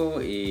su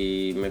hijo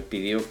y me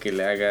pidió que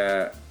le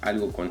haga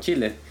algo con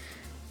chile.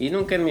 Y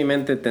nunca en mi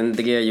mente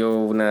tendría yo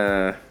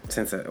una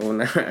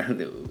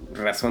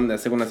razón de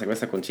hacer una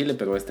cerveza con chile,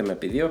 pero me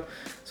pidió.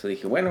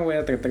 Dije, bueno, voy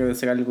a tratar de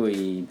hacer algo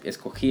y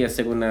escogí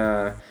hacer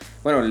una...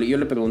 Bueno, yo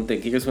le pregunté,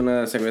 ¿quieres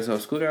una cerveza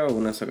oscura o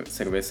una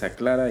cerveza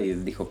clara? Y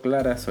él dijo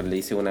clara, le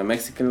hice una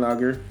Mexican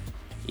Lager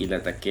y le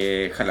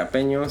ataqué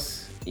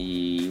jalapeños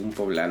y un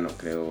poblano,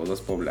 creo, o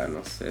 2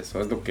 poblanos.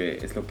 Eso es lo que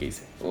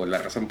hice, o la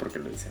razón por qué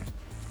lo hice.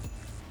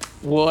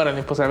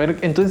 Órale, pues a ver,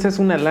 entonces es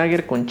una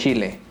lager con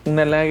chile,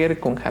 una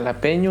lager con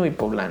jalapeño y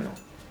poblano.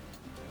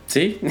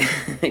 Sí,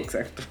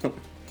 exacto.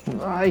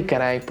 Ay,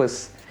 caray,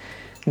 pues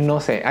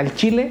no sé, al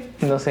chile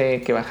no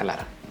sé qué va a jalar.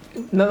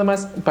 Nada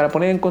más para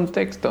poner en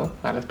contexto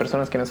a las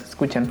personas que nos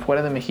escuchan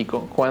fuera de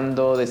México,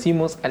 cuando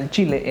decimos al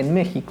chile en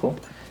México,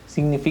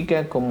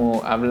 significa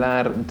como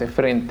hablar de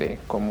frente,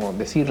 como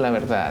decir la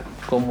verdad,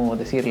 como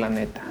decir la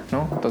neta,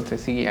 ¿no?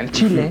 Entonces, si al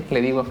chile le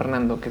digo a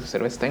Fernando que su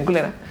cerveza está en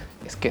culera,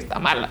 es que está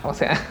mala, o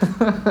sea.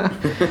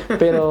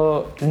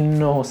 Pero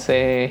no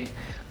sé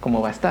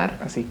cómo va a estar.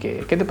 Así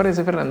que, ¿qué te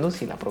parece, Fernando,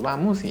 si la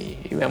probamos y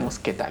veamos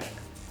qué tal?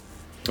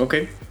 Ok.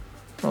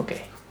 Ok.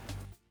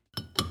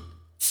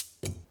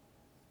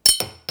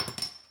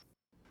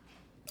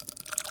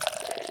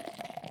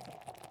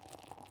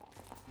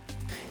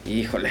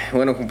 Híjole,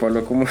 bueno, Juan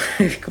Pablo, ¿cómo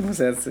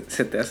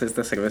se te hace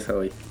esta cerveza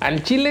hoy?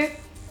 Al chile,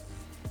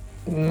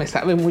 me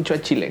sabe mucho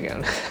a chile,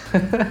 cabrón.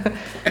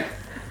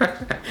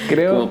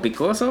 Creo. ¿Como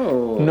picoso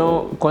o...?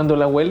 No, cuando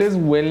la hueles,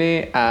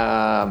 huele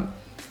a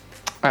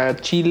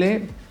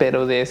chile,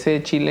 pero de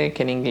ese chile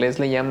que en inglés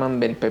le llaman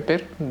bell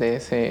pepper, de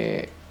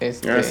ese...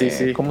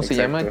 sí, ¿cómo se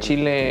exacto. llama?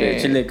 Chile...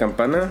 ¿De chile de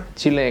campana?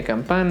 Chile de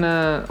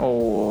campana,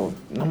 o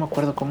no me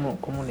acuerdo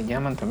cómo le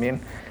llaman también.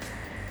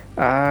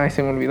 Ay,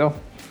 se me olvidó.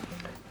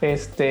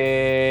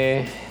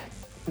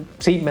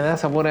 Sí, me da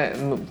sabor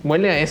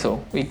huele a eso.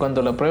 Y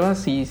cuando lo pruebas,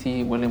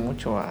 sí, huele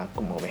mucho a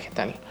como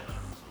vegetal.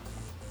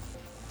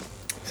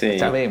 Sí.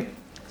 Sabe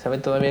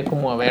todavía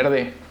como a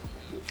verde.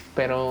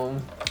 Pero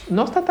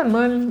no está tan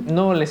mal.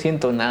 No le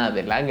siento nada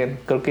de lager.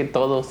 Creo que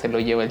todo se lo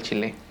lleva al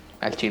chile.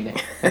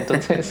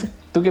 Entonces,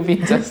 ¿tú qué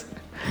piensas?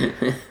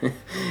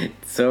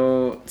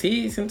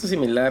 Sí, siento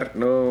similar.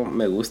 No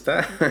me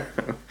gusta.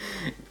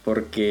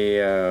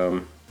 Porque...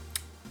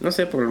 no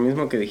sé, por lo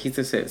mismo que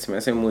dijiste, se me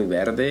hace muy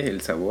verde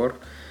el sabor.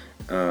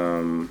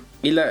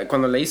 Y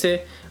cuando la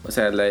hice, o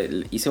sea,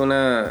 hice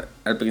una...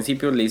 Al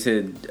principio le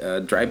hice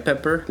dry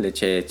pepper, le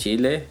eché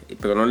chile,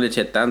 pero no le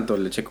eché tanto,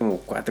 le eché como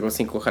 4 o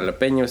 5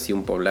 jalapeños y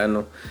un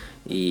poblano.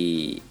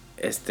 Y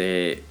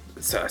se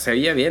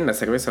veía bien la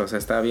cerveza, o sea,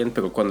 estaba bien,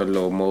 pero cuando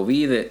lo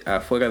moví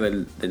afuera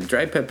del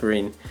dry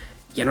peppering,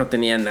 ya no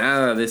tenía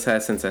nada de esa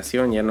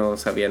sensación, ya no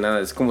sabía nada.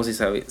 Es como si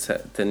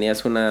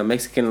tenías una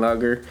Mexican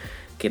lager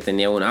que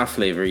tenía un off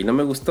flavor y no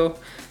me gustó.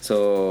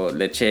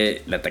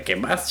 Le ataqué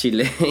más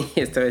chile y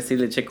esta vez sí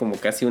le eché como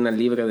casi 1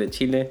 libra de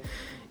chile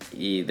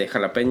y de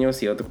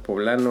jalapeños y otro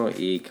poblano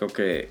y creo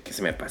que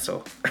se me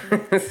pasó.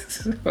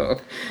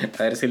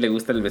 A ver si le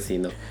gusta al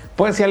vecino.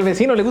 Pues si al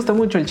vecino le gusta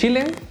mucho el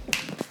chile,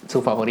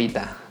 su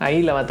favorita,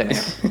 ahí la va a tener.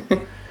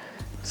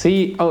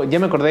 Sí, ya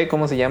me acordé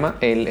cómo se llama.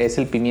 Es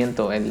el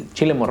pimiento, el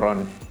chile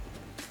morrón.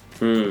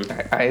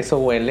 A eso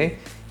huele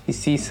y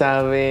sí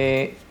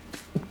sabe...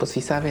 Pues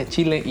sí sabe a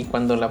chile. Y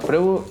cuando la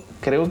pruebo,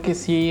 creo que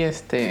sí,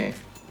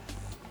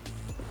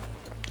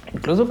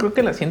 incluso creo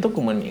que la siento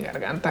como en mi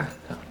garganta.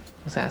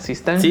 O sea, sí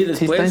están chilositas.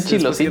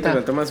 Después que te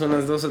la tomas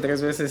unas 2 o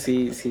 3 veces,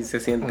 sí se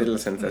siente la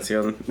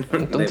sensación.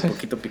 Entonces, de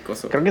poquito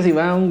picoso. Creo que si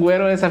va un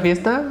güero a esa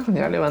fiesta,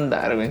 ya le va a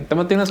andar, güey.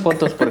 Tómate unas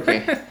fotos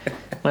porque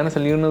van a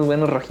salir unos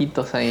buenos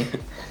rojitos ahí.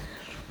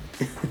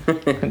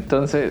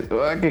 Entonces,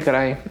 qué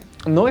caray.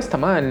 No está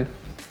mal.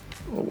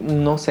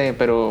 No sé,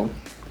 pero...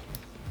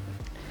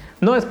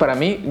 No es para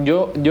mí.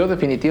 Yo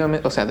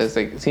definitivamente, o sea,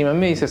 si a mí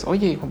me dices,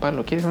 oye, Juan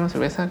Pablo, ¿quieres una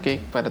cerveza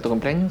para tu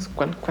cumpleaños?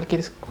 ¿Cuál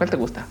quieres? ¿Cuál te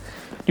gusta?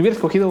 Yo hubiera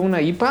escogido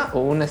una IPA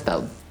o una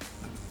Stout.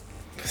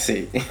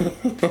 Sí.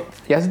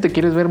 Ya si te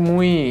quieres ver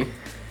muy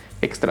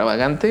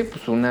extravagante,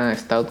 pues una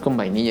Stout con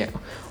vainilla.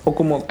 O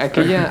como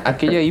aquella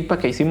IPA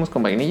que hicimos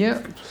con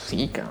vainilla, pues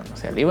sí, cabrón, o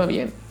sea, le iba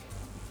bien.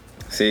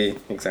 Sí,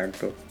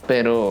 exacto.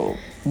 Pero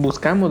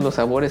buscamos los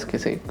sabores que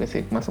se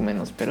más o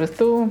menos. Pero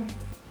esto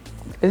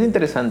es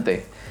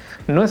interesante.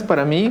 No es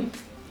para mí,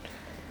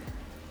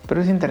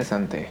 pero es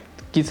interesante.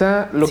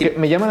 Quizá lo que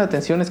me llama la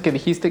atención es que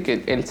dijiste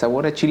que el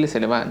sabor a chile se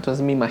le va.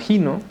 Entonces me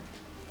imagino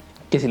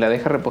que si la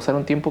deja reposar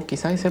un tiempo,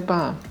 quizá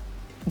sepa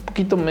un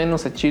poquito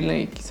menos a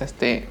chile y quizá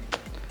esté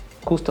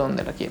justo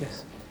donde la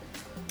quieres.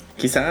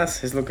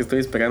 Quizás es lo que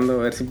estoy esperando,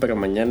 a ver si para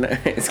mañana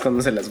es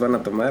cuando se las van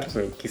a tomar.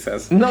 O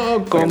quizás.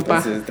 No,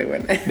 compa.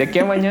 Bueno. De aquí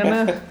a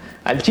mañana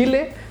al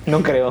chile,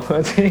 no creo.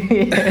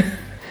 Sí.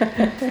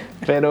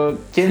 Pero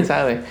quién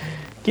sabe.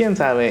 ¿Quién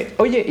sabe?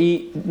 Oye,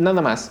 y nada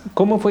más,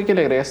 ¿cómo fue que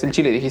le agregaste el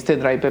chile? Dijiste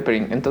dry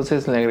peppering,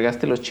 entonces le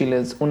agregaste los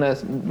chiles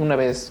una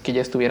vez que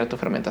ya estuviera tu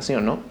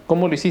fermentación, ¿no?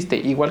 ¿Cómo lo hiciste?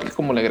 ¿Igual que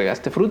como le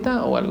agregaste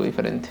fruta o algo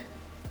diferente?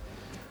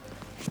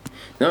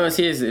 No,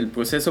 así es. El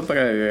proceso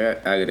para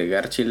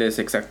agregar chile es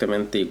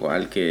exactamente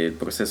igual que el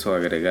proceso de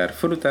agregar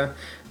fruta.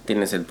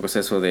 Tienes el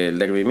proceso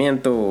del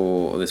hervimiento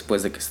o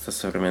después de que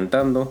estás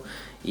fermentando.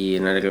 Y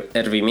en el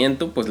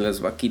hervimiento pues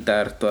les va a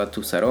quitar todos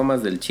tus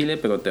aromas del chile,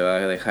 pero te va a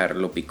dejar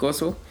lo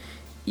picoso.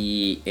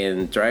 Y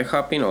en dry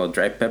hopping o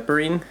dry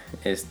peppering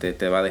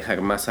te va a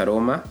dejar más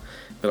aroma,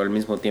 pero al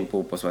mismo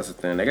tiempo pues vas a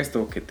tener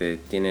esto que te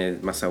tiene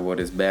más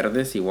sabores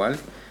verdes igual.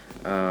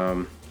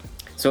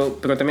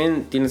 Pero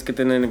también tienes que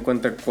tener en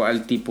cuenta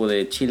cuál tipo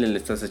de chile le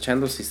estás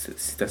echando. Si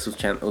estás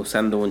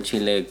usando un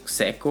chile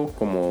seco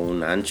como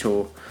un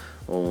ancho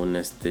o un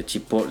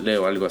chipotle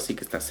o algo así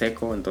que está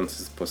seco,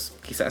 entonces pues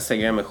quizás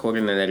sería mejor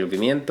en el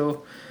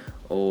hervimiento.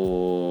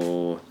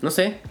 O no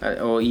sé,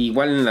 o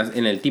igual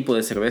en el tipo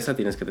de cerveza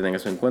tienes que tener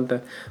eso en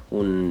cuenta.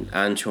 Un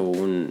ancho o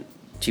un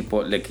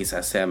chipotle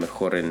quizás sea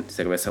mejor en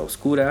cerveza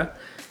oscura.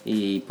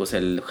 Y pues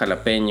el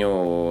jalapeño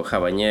o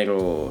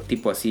habanero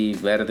tipo así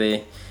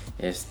verde,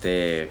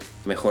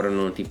 mejor en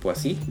un tipo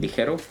así,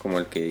 ligero, como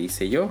el que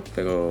hice yo.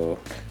 Pero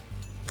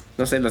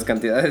no sé, las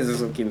cantidades,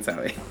 eso quién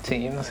sabe.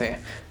 Sí, no sé.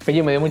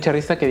 Oye, me dio mucha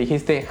risa que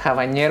dijiste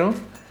habanero.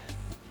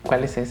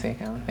 ¿Cuál es ese,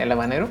 cabrón? ¿El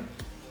habanero?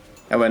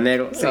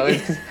 Habanero. Sí. No,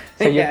 es que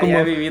se oyó como,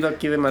 ya he vivido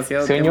aquí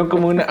demasiado se oyó tiempo.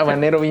 como un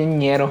habanero bien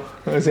ñero.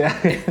 O sea,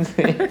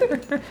 sí.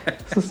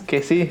 Eso es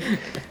que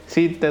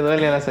sí te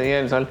duele a la salida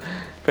del sol.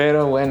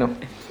 Pero bueno.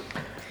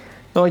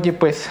 Oye,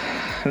 pues,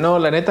 no,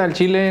 la neta, el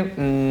chile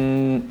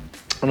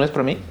no es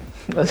para mí.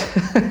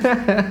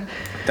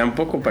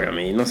 Tampoco para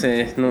mí, no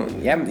sé, no,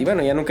 ya, y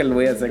bueno, ya nunca lo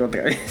voy a hacer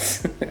otra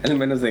vez, al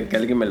menos de que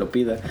alguien me lo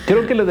pida.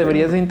 Creo que lo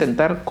deberías de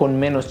intentar con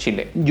menos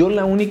chile. Yo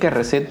la única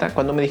receta,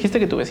 cuando me dijiste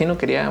que tu vecino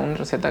quería una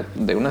receta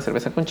de una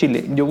cerveza con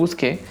chile, yo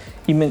busqué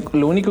y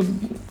lo único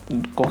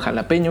con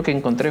jalapeño que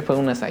encontré fue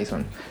una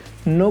Saison.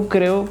 No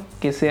creo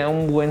que sea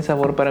un buen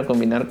sabor para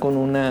combinar con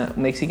una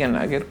Mexican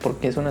Lager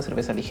porque es una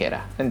cerveza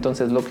ligera.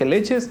 Entonces lo que le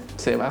eches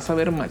se va a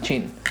saber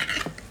machín.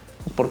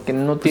 Porque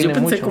no Pues tiene yo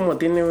pensé mucho. como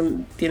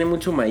tiene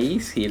mucho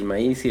maíz y el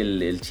maíz y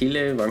el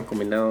chile van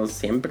combinados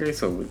siempre,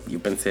 yo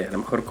pensé a lo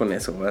mejor con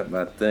eso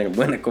va a tener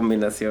buena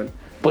combinación.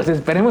 Pues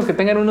esperemos que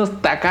tengan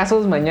unos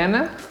tacazos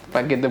mañana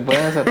para que te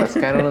puedas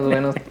atascar unos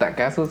buenos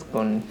tacazos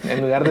con,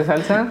 en lugar de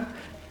salsa,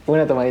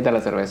 una tomadita de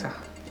la cerveza.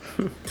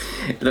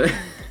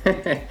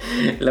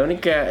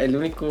 El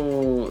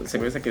único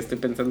cerveza que estoy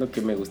pensando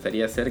que me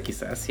gustaría hacer,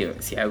 quizás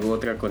si hago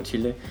otra con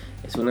chile,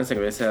 es una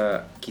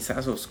cerveza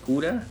quizás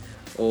oscura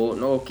o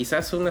no,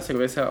 quizás una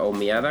cerveza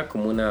ahumada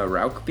como una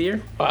Rauch Beer.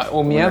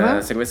 ¿Ahumada?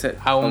 Una cerveza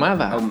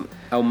ahumada.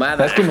 Ahumada.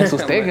 ¿Sabes que me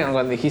asusté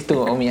cuando dijiste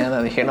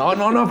ahumada? Dije,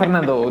 no,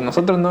 Fernando,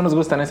 nosotros no nos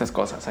gustan esas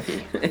cosas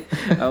aquí.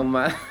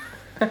 Ahumada.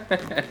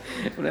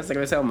 Una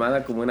cerveza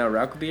ahumada como una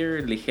Rauch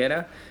Beer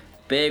ligera,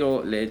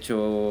 pero le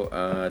echo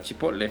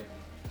chipotle.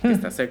 Que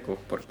está seco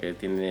porque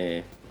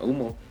tiene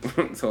humo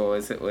o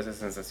esa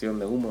sensación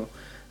de humo.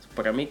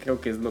 Para mí creo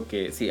que es lo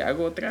que, si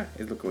hago otra,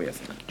 es lo que voy a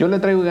hacer. Yo le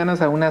traigo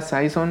ganas a una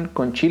Saison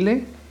con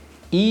chile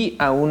y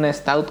a una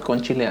Stout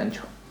con chile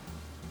ancho.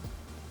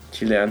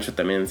 Chile ancho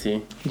también,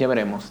 sí. Ya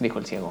veremos, dijo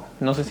el ciego.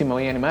 No sé si me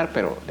voy a animar,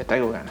 pero le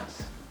traigo ganas.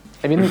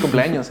 Ahí viene mi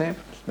cumpleaños, ¿eh?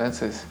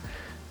 Entonces,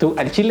 tú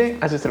al chile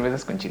haces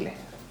cervezas con chile.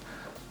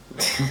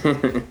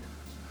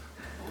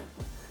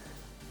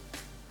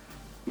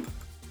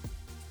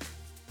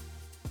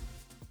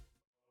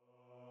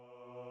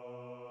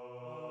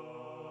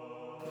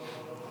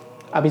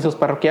 Avisos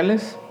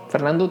parroquiales.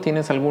 Fernando,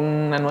 ¿tienes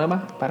alguna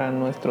nueva para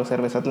nuestros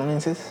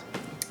cervezatlanenses?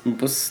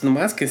 Pues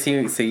nomás que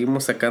sí,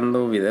 seguimos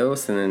sacando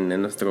videos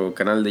en nuestro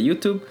canal de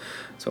YouTube.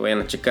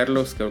 Vayan a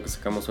checarlos. Creo que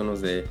sacamos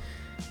unos de,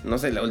 no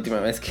sé la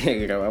última vez que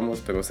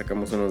grabamos, pero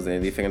sacamos unos de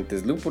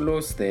diferentes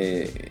lúpulos,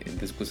 de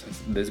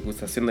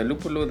degustación del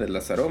lúpulo, de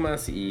las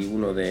aromas y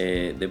uno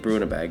de Brew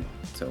in a Bag.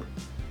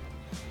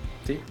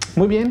 Sí.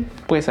 Muy bien,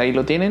 pues ahí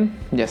lo tienen,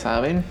 ya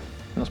saben.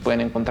 Nos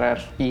pueden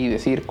encontrar y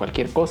decir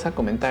cualquier cosa,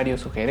 comentario,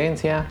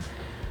 sugerencia,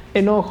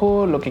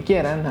 enojo, lo que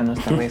quieran a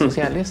nuestras redes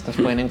sociales. Nos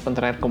pueden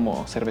encontrar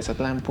como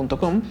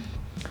cervezatlan.com,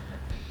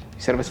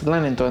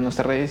 Cervezatlan en todas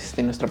nuestras redes,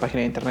 en nuestra página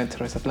de internet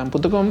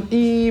cervezatlan.com.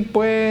 Y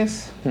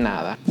pues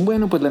nada.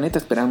 Bueno, pues la neta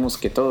esperamos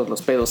que todos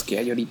los pedos que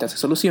hay ahorita se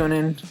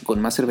solucionen con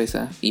más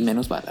cerveza y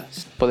menos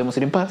balas. Podemos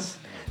ir en paz.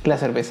 La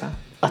cerveza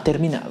ha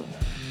terminado.